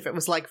asked us if it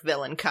was like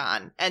Villain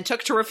Con, and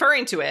took to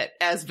referring to it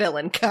as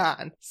Villain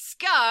Con.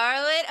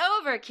 Scarlet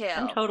Overkill.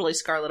 I'm totally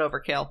Scarlet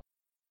Overkill.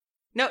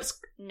 No,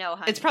 no,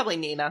 honey. It's probably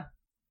Nina.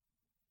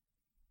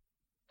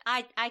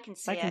 I can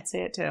see it. I can see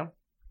it too.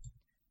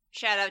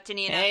 Shout out to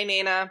Nina. Hey,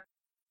 Nina.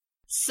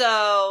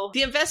 So,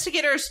 the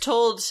investigators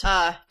told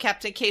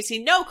Captain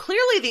Casey, no,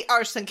 clearly the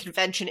arson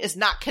convention is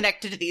not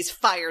connected to these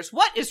fires.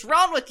 What is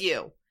wrong with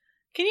you?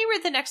 Can you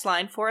read the next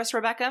line for us,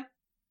 Rebecca?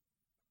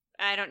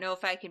 I don't know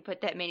if I can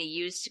put that many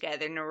U's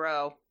together in a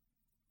row.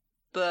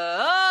 Bullshit.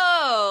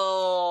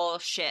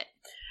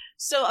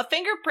 So, a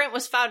fingerprint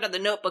was found on the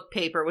notebook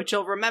paper, which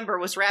you'll remember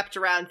was wrapped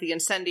around the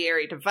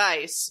incendiary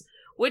device,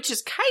 which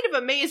is kind of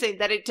amazing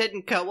that it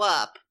didn't go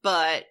up,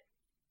 but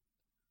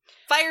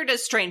fire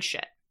does strange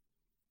shit.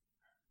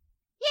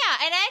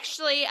 Yeah, and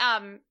actually,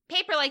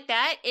 paper like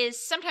that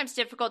is sometimes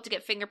difficult to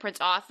get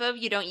fingerprints off of.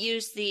 You don't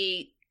use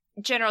the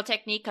general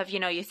technique of,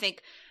 you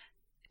think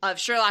of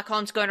Sherlock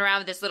Holmes going around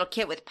with this little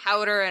kit with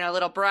powder and a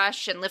little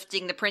brush and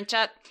lifting the print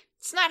up.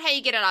 It's not how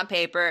you get it on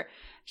paper.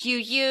 You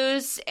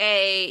use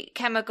a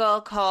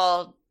chemical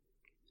called,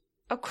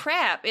 oh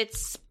crap,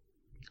 it's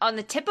on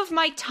the tip of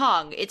my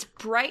tongue. It's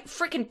bright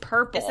freaking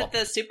purple. Is it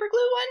the super glue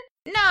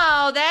one?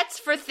 No, that's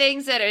for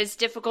things that is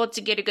difficult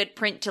to get a good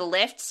print to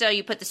lift. So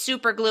you put the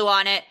super glue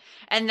on it,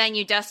 and then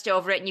you dust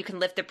over it, and you can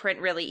lift the print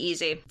really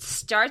easy. It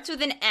starts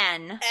with an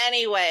N.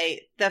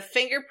 Anyway, the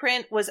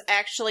fingerprint was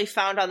actually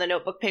found on the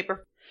notebook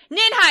paper.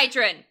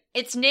 Ninhydrin!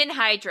 It's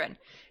ninhydrin.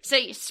 So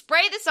you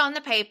spray this on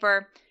the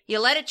paper, you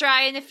let it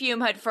dry in the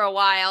fume hood for a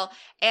while,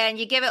 and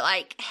you give it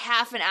like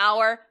half an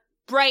hour.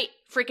 Bright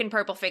freaking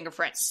purple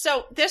fingerprints.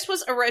 So this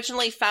was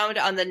originally found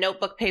on the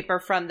notebook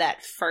paper from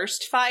that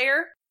first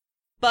fire,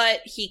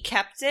 but he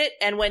kept it,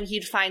 and when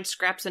he'd find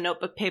scraps of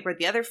notebook paper at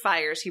the other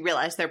fires, he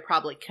realized they're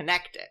probably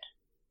connected.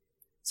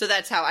 So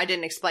that's how I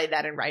didn't explain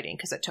that in writing,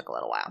 because it took a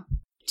little while.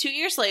 2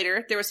 years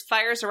later, there was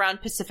fires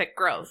around Pacific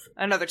Grove,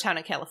 another town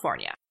in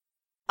California.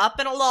 Up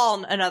and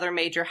along another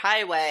major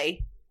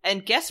highway,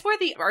 and guess where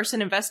the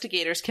Arson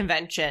Investigators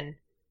Convention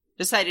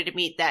decided to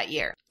meet that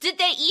year? Did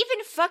they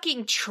even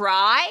fucking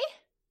try?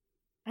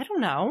 I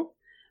don't know.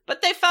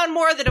 But they found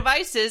more of the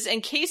devices,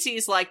 and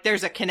Casey's like,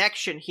 there's a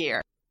connection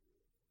here.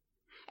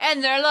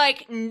 And they're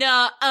like,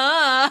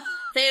 nuh-uh.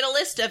 They had a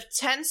list of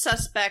 10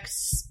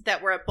 suspects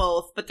that were at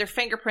both, but their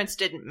fingerprints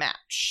didn't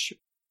match.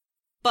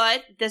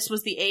 But this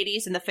was the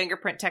 80s and the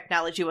fingerprint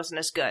technology wasn't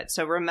as good,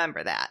 so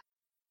remember that.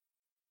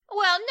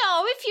 Well,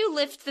 no, if you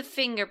lift the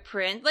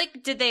fingerprint,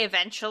 like, did they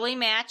eventually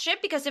match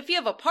it? Because if you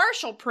have a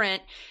partial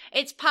print,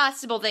 it's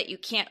possible that you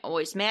can't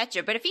always match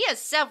it. But if he has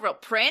several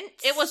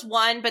prints... It was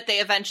one, but they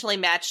eventually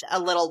matched a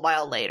little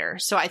while later.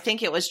 So I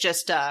think it was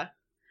just,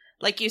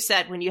 like you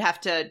said, when you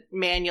have to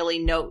manually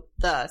note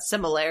the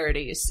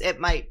similarities, it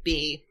might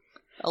be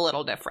a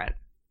little different.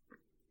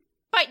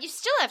 But you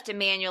still have to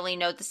manually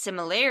note the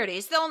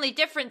similarities. The only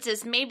difference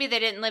is maybe they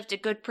didn't lift a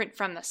good print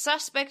from the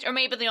suspect, or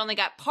maybe they only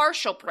got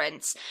partial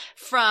prints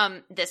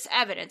from this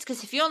evidence.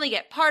 Because if you only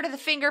get part of the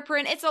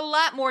fingerprint, it's a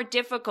lot more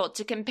difficult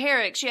to compare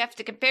it, because you have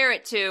to compare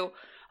it to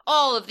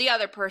all of the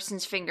other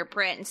person's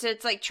fingerprint. And so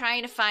it's like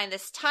trying to find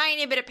this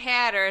tiny bit of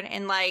pattern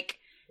in, like,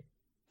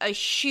 a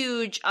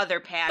huge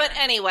other pattern. But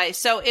anyway,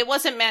 so it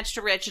wasn't matched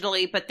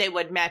originally, but they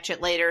would match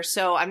it later.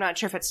 So I'm not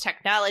sure if it's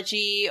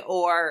technology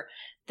or...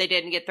 They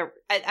didn't get the...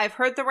 I've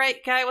heard the right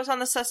guy was on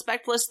the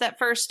suspect list that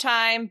first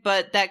time,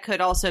 but that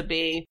could also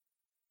be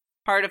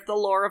part of the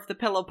lore of the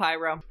Pillow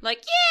Pyro. Like,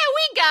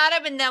 yeah, we got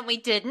him, and then we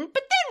didn't,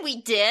 but then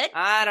we did.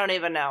 I don't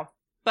even know.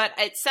 But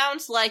it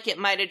sounds like it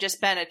might have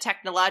just been a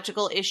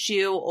technological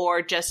issue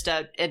or just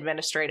an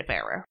administrative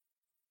error.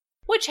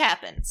 Which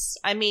happens.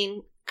 I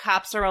mean,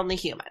 cops are only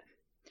human.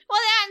 Well,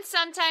 and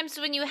sometimes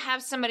when you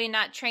have somebody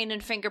not trained in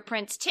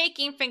fingerprints,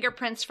 taking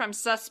fingerprints from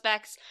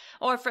suspects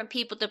or from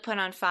people to put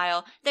on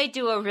file, they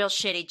do a real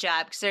shitty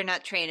job because they're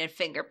not trained in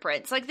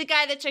fingerprints. Like the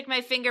guy that took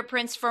my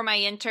fingerprints for my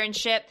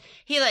internship,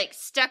 he like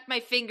stuck my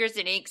fingers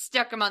in ink,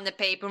 stuck them on the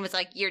paper and was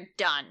like, "You're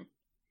done."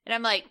 And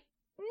I'm like,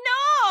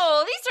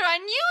 no, these are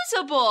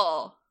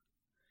unusable.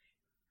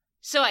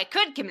 So I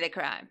could commit a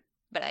crime.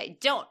 But I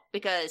don't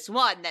because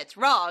one, that's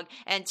wrong,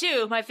 and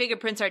two, my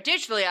fingerprints are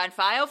digitally on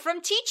file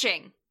from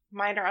teaching.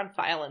 Mine are on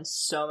file in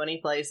so many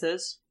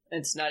places.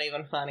 It's not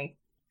even funny.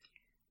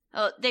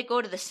 Oh, they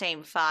go to the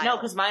same file. No,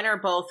 because mine are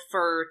both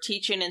for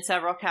teaching in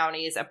several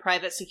counties. A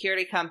private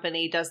security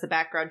company does the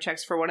background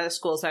checks for one of the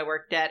schools I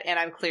worked at, and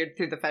I'm cleared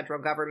through the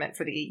federal government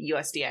for the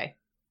USDA.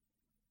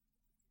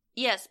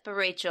 Yes, but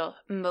Rachel,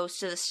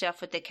 most of the stuff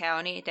with the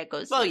county, that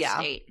goes to the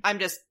state. I'm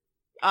just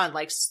on,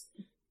 like...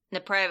 The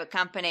private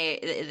company,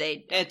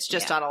 It's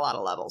just on a lot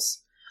of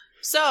levels.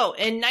 So,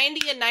 in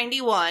 90 and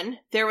 91,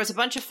 there was a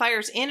bunch of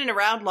fires in and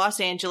around Los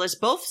Angeles,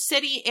 both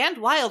city and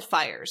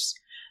wildfires.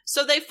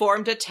 So they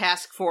formed a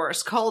task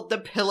force called the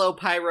Pillow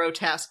Pyro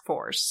Task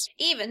Force.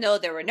 Even though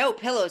there were no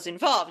pillows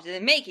involved in the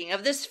making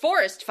of this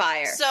forest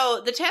fire.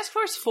 So, the task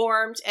force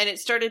formed, and it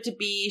started to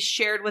be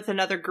shared with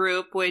another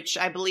group, which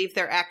I believe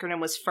their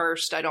acronym was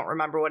FIRST. I don't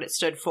remember what it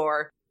stood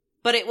for.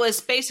 But it was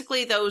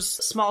basically those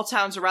small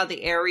towns around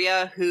the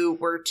area who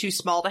were too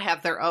small to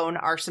have their own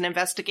arson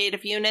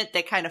investigative unit.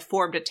 They kind of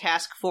formed a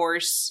task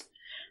force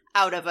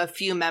out of a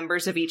few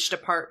members of each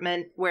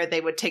department where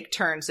they would take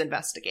turns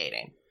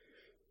investigating.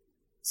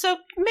 So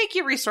make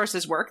your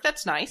resources work.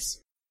 That's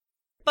nice.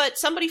 But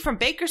somebody from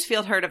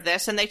Bakersfield heard of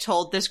this and they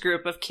told this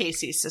group of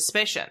Casey's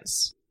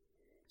suspicions.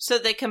 So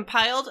they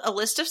compiled a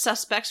list of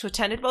suspects who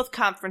attended both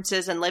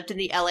conferences and lived in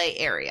the LA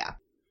area.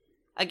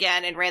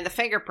 Again, and ran the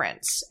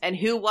fingerprints. And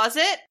who was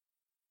it?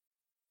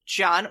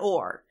 John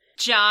Orr.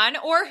 John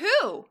Orr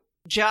who?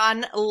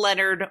 John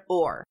Leonard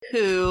Orr,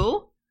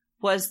 who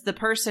was the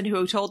person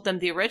who told them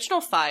the original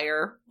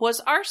fire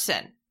was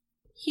arson.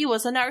 He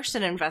was an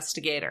arson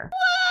investigator.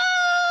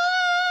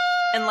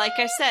 What? And like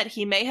I said,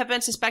 he may have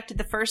been suspected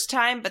the first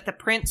time, but the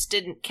prints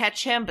didn't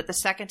catch him, but the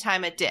second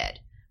time it did.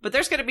 But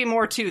there's going to be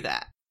more to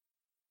that.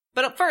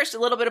 But first, a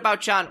little bit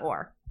about John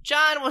Orr.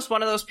 John was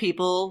one of those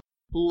people...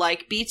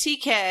 like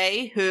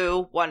BTK,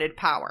 who wanted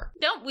power.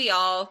 Don't we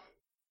all?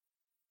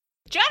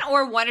 John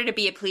Orr wanted to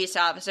be a police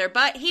officer,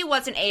 but he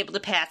wasn't able to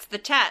pass the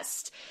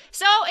test.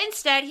 So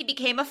instead, he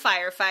became a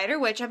firefighter,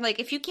 which I'm like,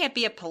 if you can't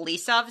be a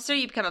police officer,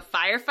 you become a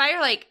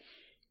firefighter? Like,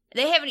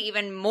 they have an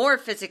even more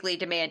physically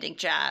demanding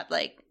job.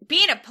 Like,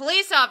 being a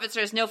police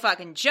officer is no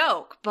fucking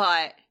joke,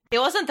 but... It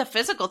wasn't the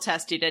physical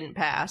test you didn't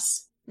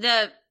pass.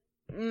 The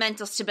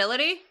mental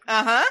stability?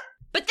 Uh-huh.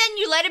 But then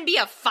you let him be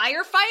a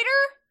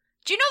firefighter?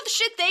 Do you know the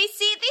shit they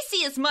see? They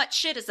see as much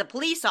shit as the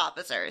police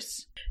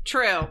officers.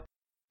 True.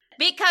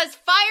 Because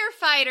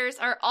firefighters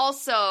are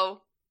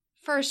also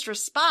first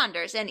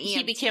responders and EMTs.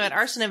 He became an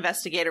arson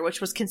investigator,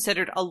 which was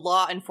considered a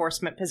law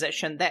enforcement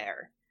position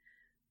there.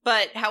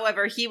 But,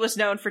 however, he was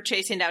known for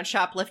chasing down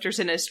shoplifters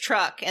in his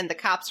truck, and the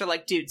cops are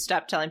like, dude,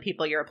 stop telling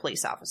people you're a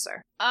police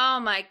officer. Oh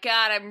my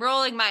god, I'm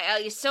rolling my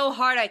L so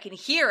hard I can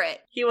hear it.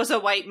 He was a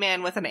white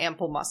man with an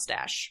ample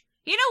mustache.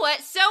 You know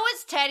what? So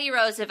was Teddy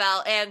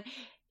Roosevelt, and...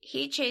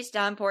 he chased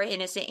down poor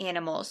innocent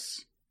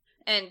animals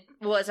and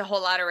was a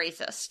whole lot of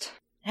racist.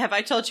 Have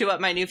I told you what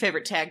my new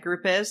favorite tag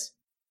group is?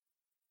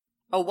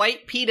 A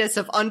white penis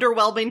of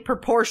underwhelming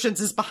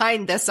proportions is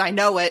behind this, I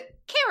know it.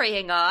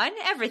 Carrying on,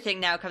 everything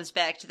now comes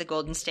back to the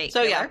Golden State So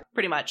Killer. yeah,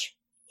 pretty much.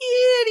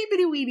 Itty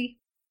bitty weedy.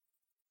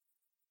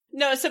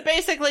 No, so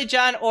basically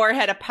John Orr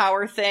had a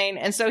power thing,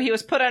 and so he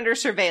was put under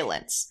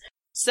surveillance.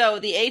 So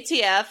the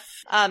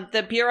ATF,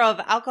 the Bureau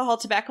of Alcohol,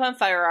 Tobacco, and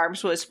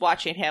Firearms was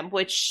watching him,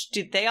 which,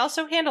 did they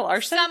also handle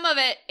arson? Some of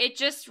it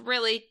just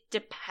really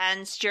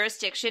depends.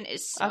 Jurisdiction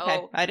is so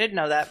Okay, I didn't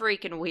know that.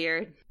 freaking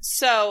weird.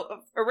 So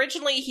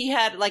originally he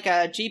had like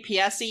a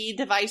GPS-y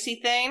device-y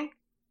thing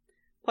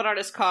put on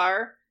his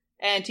car,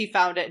 and he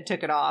found it and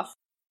took it off.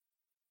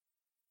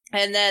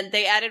 And then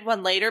they added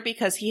one later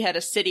because he had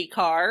a city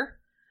car.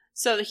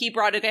 So he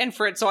brought it in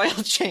for its oil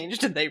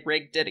changed, and they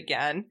rigged it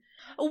again.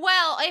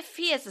 Well, if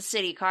he has a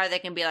city car, they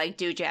can be like,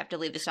 dude, you have to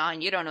leave this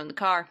on. You don't own the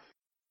car.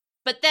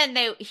 But then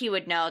he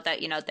would know that,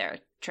 they're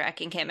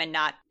tracking him and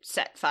not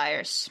set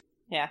fires.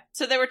 Yeah.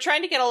 So they were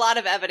trying to get a lot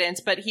of evidence,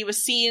 but he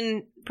was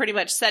seen pretty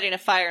much setting a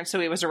fire, and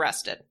so he was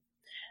arrested.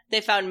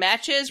 They found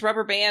matches,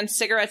 rubber bands,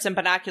 cigarettes, and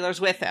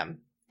binoculars with him.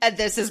 And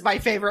this is my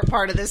favorite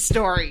part of this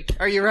story.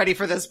 Are you ready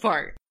for this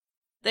part?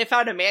 They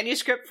found a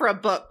manuscript for a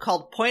book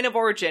called Point of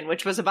Origin,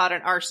 which was about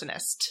an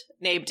arsonist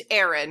named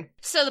Aaron.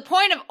 So the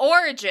point of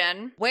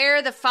origin,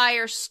 where the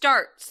fire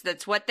starts,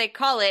 that's what they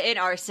call it in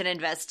arson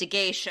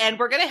investigation. And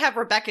we're going to have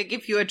Rebecca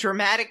give you a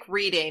dramatic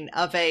reading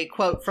of a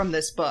quote from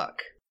this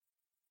book.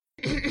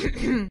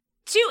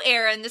 To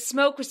Aaron, the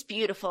smoke was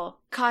beautiful,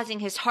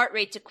 causing his heart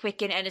rate to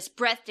quicken and his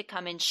breath to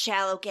come in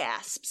shallow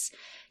gasps.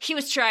 He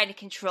was trying to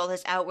control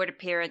his outward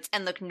appearance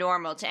and look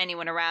normal to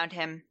anyone around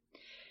him.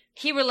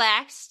 He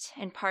relaxed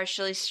and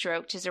partially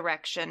stroked his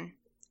erection,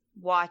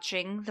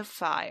 watching the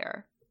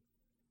fire.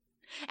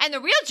 And the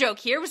real joke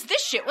here was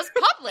this shit was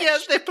published.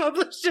 Yes, they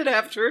published it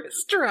after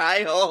his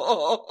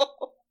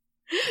trial.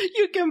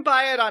 You can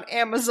buy it on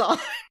Amazon.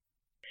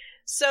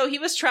 So he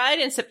was tried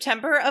in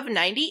September of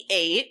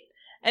 98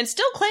 and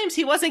still claims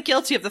he wasn't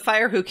guilty of the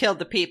fire who killed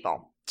the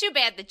people. Too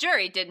bad the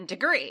jury didn't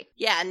agree.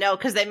 Yeah, no,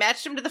 because they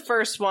matched him to the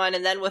first one,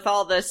 and then with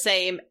all the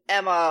same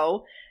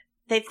MO,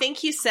 they think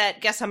he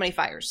set, guess how many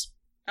fires?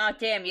 Oh,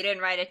 damn, you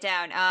didn't write it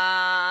down.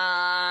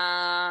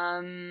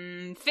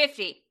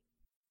 50.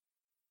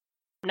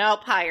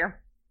 Nope,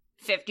 higher.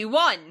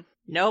 51.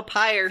 Nope,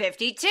 higher.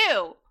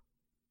 52.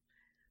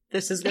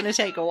 This is going to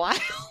take a while.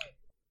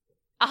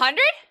 100?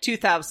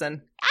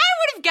 2,000. I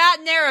would have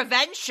gotten there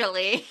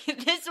eventually.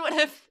 This would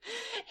have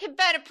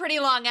been a pretty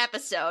long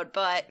episode,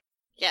 but...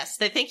 Yes,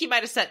 they think he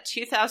might have set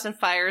 2,000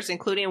 fires,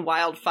 including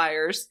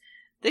wildfires.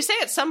 They say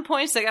at some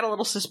points they got a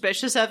little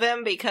suspicious of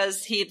him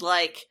because he'd,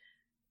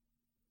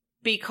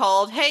 be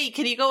called, hey,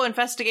 can you go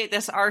investigate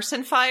this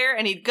arson fire?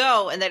 And he'd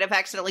go, and they'd have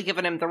accidentally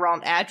given him the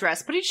wrong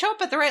address, but he'd show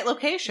up at the right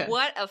location.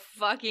 What a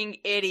fucking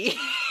idiot.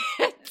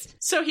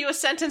 So he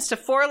was sentenced to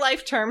 4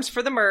 life terms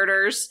for the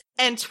murders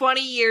and 20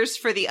 years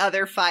for the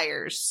other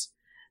fires.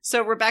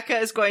 So Rebecca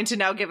is going to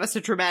now give us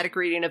a dramatic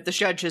reading of the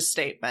judge's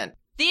statement.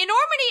 The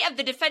enormity of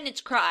the defendant's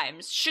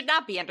crimes should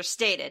not be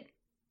understated.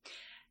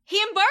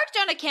 He embarked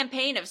on a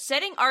campaign of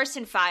setting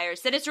arson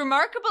fires that is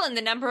remarkable in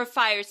the number of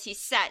fires he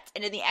set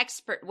and in the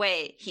expert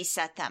way he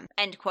set them.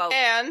 End quote.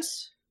 And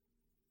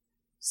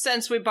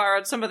since we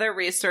borrowed some of their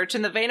research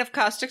in the vein of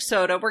caustic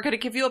soda, we're going to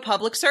give you a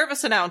public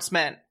service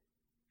announcement.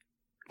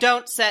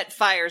 Don't set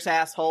fires,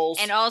 assholes.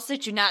 And also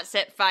do not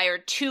set fire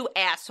to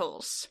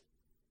assholes.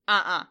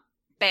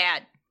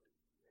 Bad.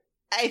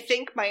 I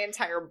think my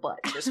entire butt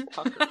just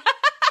puckered.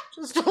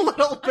 Just a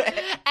little bit.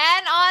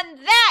 And on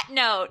that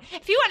note,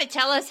 if you want to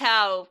tell us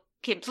how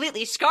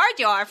completely scarred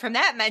you are from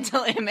that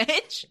mental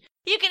image,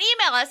 you can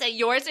email us at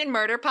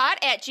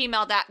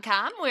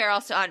yoursinmurderpod@gmail.com. We are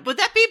also on... Would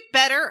that be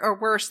better or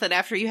worse than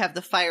after you have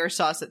the fire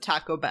sauce at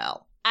Taco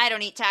Bell? I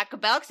don't eat Taco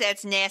Bell because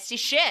that's nasty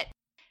shit.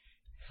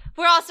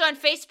 We're also on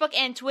Facebook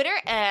and Twitter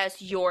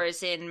as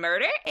Yours in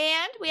Murder,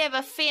 and we have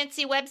a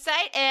fancy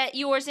website at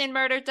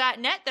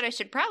yoursinmurder.net that I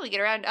should probably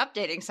get around to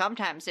updating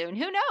sometime soon.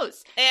 Who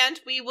knows? And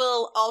we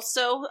will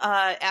also,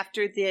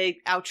 after the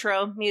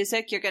outro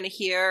music, you're going to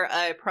hear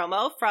a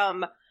promo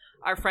from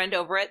our friend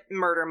over at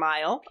Murder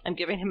Mile. I'm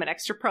giving him an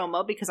extra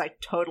promo because I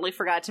totally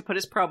forgot to put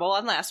his promo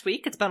on last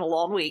week. It's been a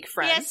long week,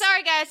 friends. Yeah,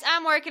 sorry guys,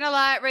 I'm working a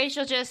lot.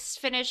 Rachel just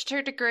finished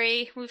her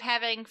degree. We're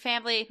having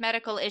family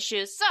medical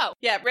issues, so.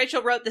 Yeah,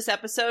 Rachel wrote this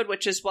episode,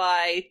 which is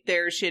why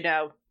there's,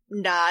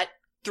 not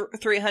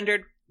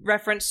 300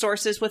 reference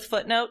sources with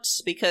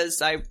footnotes,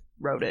 because I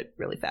wrote it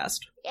really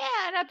fast.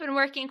 Yeah, and I've been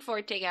working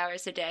 14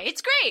 hours a day.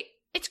 It's great.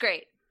 It's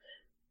great.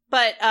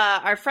 But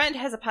our friend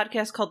has a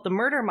podcast called The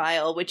Murder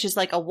Mile, which is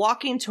like a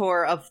walking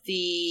tour of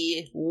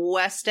the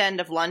West End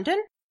of London,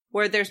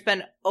 where there's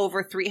been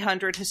over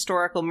 300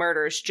 historical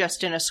murders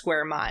just in a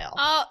square mile.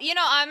 Oh,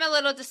 I'm a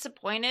little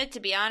disappointed,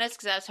 to be honest,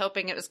 because I was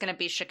hoping it was going to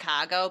be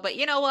Chicago. But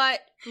you know what?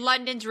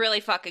 London's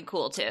really fucking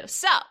cool, too.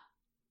 So.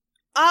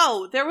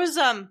 Oh, there was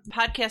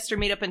podcaster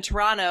meetup in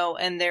Toronto,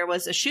 and there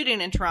was a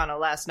shooting in Toronto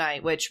last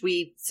night, which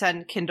we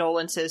send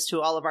condolences to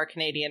all of our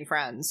Canadian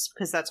friends,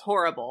 because that's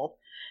horrible.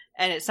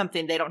 And it's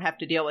something they don't have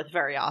to deal with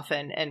very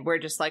often. And we're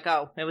just like,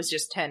 oh, it was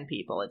just 10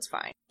 people. It's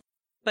fine.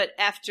 But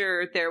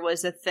after there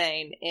was a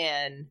thing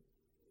in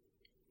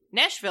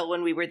Nashville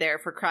when we were there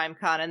for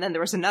CrimeCon, and then there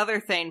was another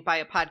thing by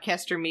a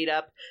podcaster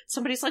meetup.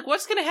 Somebody's like,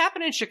 what's going to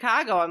happen in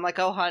Chicago? I'm like,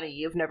 oh, honey,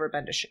 you've never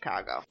been to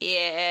Chicago.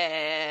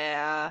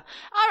 Yeah.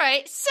 All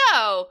right,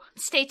 so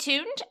stay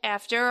tuned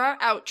after our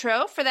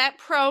outro for that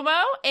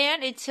promo,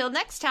 and until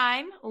next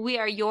time, we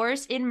are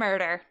yours in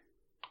murder.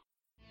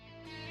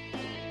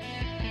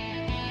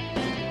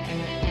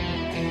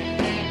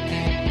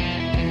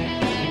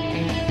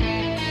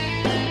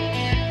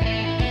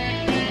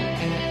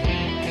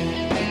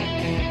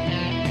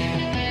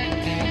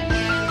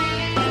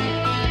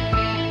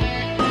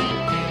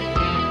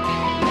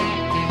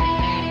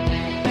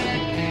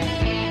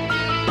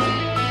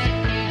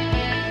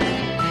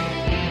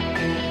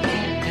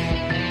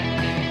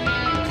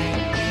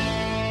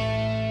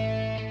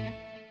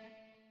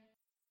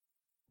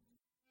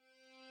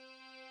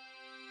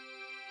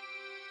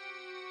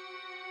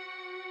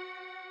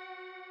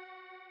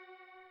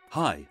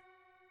 Hi,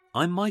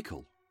 I'm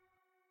Michael,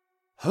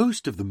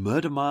 host of the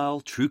Murder Mile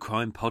True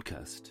Crime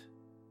Podcast,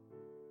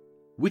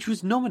 which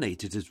was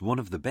nominated as one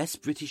of the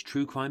best British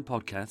true crime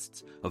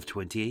podcasts of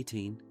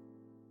 2018,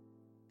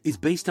 is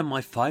based on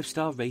my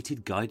 5-star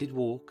rated guided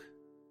walk,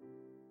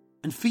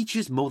 and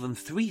features more than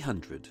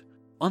 300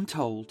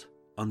 untold,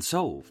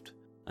 unsolved,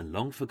 and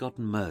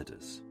long-forgotten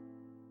murders,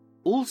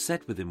 all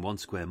set within 1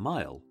 square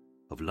mile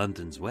of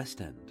London's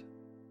West End.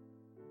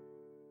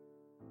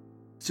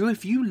 So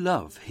if you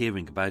love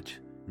hearing about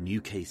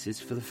new cases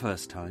for the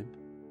first time,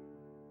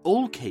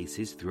 old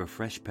cases through a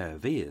fresh pair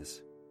of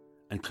ears,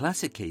 and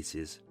classic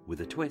cases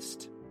with a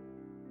twist,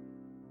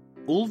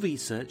 all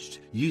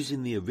researched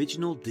using the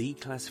original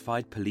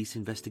declassified police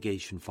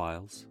investigation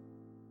files,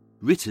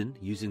 written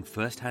using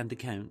first-hand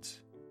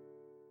accounts,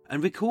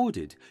 and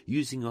recorded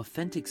using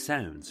authentic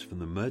sounds from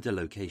the murder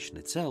location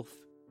itself,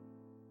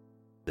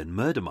 then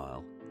Murder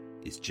Mile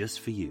is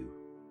just for you.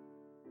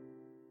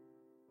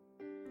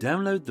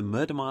 Download the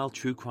Murder Mile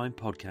True Crime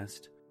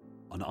Podcast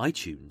on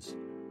iTunes,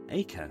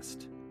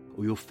 Acast,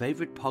 or your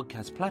favourite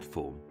podcast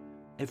platform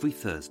every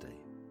Thursday.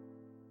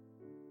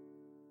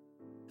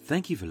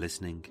 Thank you for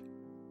listening,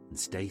 and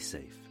stay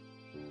safe.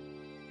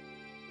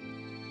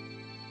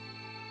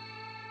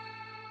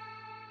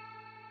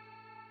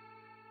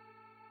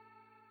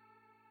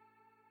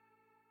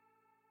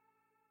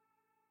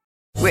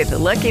 With the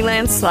Lucky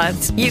Land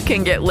Slots, you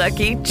can get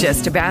lucky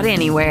just about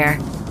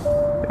anywhere.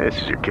 This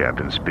is your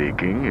captain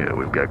speaking.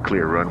 We've got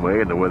clear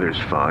runway and the weather's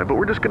fine, but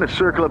we're just going to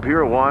circle up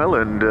here a while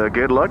and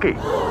get lucky.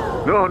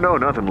 No,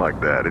 nothing like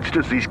that. It's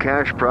just these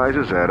cash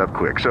prizes add up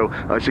quick. So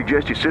I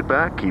suggest you sit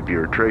back, keep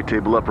your tray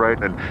table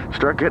upright, and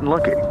start getting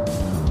lucky.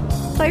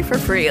 Play for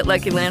free at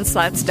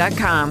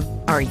LuckyLandSlots.com.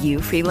 Are you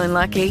feeling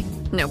lucky?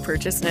 No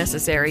purchase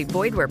necessary.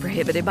 Void where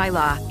prohibited by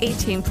law.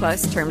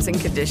 18+ terms and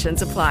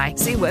conditions apply.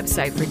 See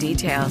website for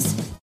details.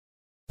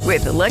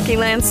 With the Lucky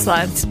Land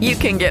Slots, you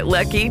can get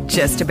lucky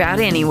just about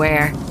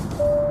anywhere.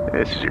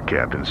 This is your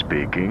captain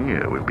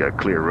speaking. We've got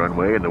clear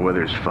runway and the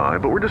weather's fine,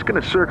 but we're just going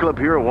to circle up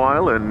here a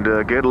while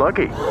and get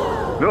lucky.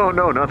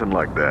 No, nothing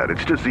like that.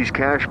 It's just these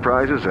cash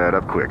prizes add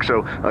up quick.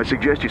 So I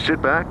suggest you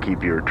sit back,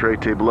 keep your tray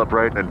table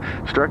upright, and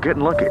start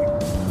getting lucky.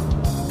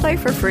 Play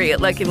for free at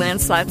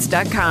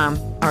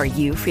LuckyLandSlots.com. Are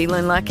you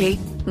feeling lucky?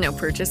 No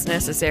purchase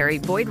necessary.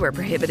 Void where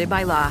prohibited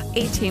by law.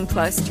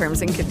 18+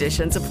 terms and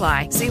conditions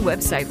apply. See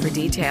website for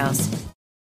details.